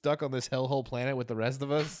be stuck on this hellhole planet with the rest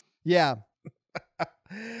of us. Yeah.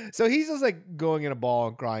 So he's just like going in a ball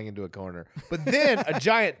and crying into a corner. But then a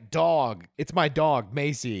giant dog, it's my dog,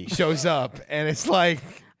 Macy, shows up and it's like...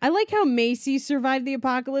 I like how Macy survived the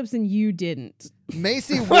apocalypse and you didn't.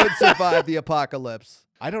 Macy would survive the apocalypse.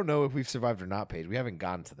 I don't know if we've survived or not, Paige. We haven't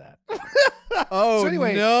gotten to that. Oh, so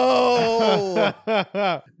anyway, no.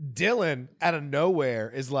 Dylan, out of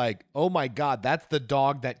nowhere, is like, oh my God, that's the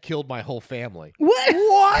dog that killed my whole family.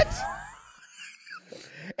 What?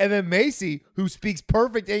 And then Macy, who speaks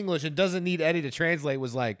perfect English and doesn't need Eddie to translate,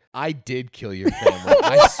 was like, I did kill your family.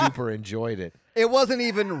 I super enjoyed it. It wasn't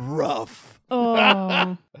even rough.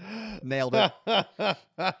 Oh. Nailed it.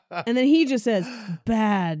 And then he just says,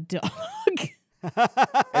 bad dog.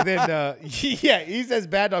 And then, he says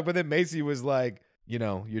bad dog, but then Macy was like, you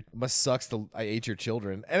must sucks to I ate your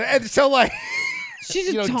children. And so like...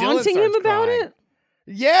 She's just taunting him about it?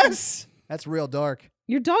 Yes. That's real dark.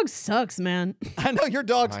 Your dog sucks, man. I know your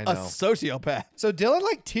dog's a sociopath. So Dylan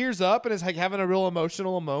like tears up and is like having a real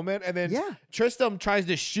emotional moment. And then Tristram tries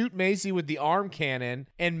to shoot Macy with the arm cannon.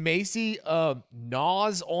 And Macy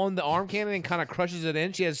gnaws on the arm cannon and kind of crushes it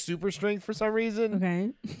in. She has super strength for some reason.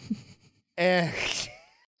 Okay. And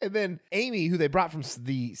then Amy, who they brought from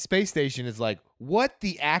the space station, is like, what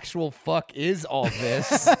the actual fuck is all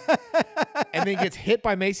this? and then gets hit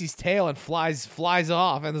by Macy's tail and flies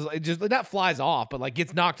off, and it just not flies off, but like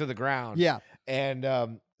gets knocked to the ground. Yeah.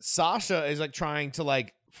 And Sasha is like trying to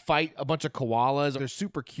like fight a bunch of koalas. They're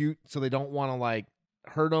super cute, so they don't want to like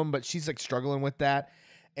hurt them, but she's like struggling with that.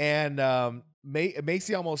 And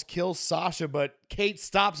Macy almost kills Sasha, but Kate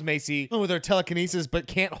stops Macy with her telekinesis, but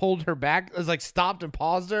can't hold her back. Is like stopped and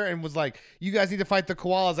paused her and was like, "You guys need to fight the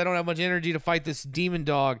koalas. I don't have much energy to fight this demon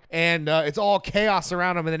dog." And it's all chaos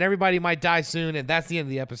around them, and then everybody might die soon, and that's the end of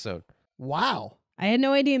the episode. Wow. I had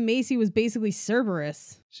no idea Macy was basically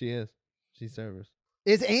Cerberus. She is. She's Cerberus.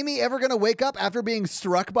 Is Amy ever going to wake up after being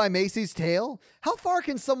struck by Macy's tail? How far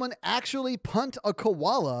can someone actually punt a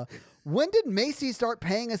koala? When did Macy start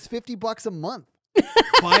paying us $50 a month?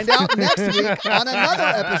 Find out next week on another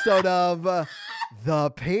episode of The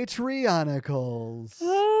Patreonicals.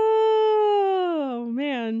 Oh,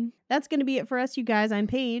 man. That's going to be it for us, you guys. I'm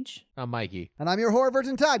Paige. I'm Mikey. And I'm your horror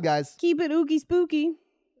virgin Todd, guys. Keep it ooky spooky.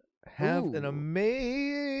 Have an Ooh.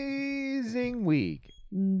 amazing week.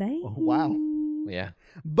 Bye. Oh, wow. Yeah.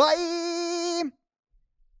 Bye.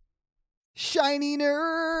 Shiny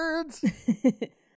nerds.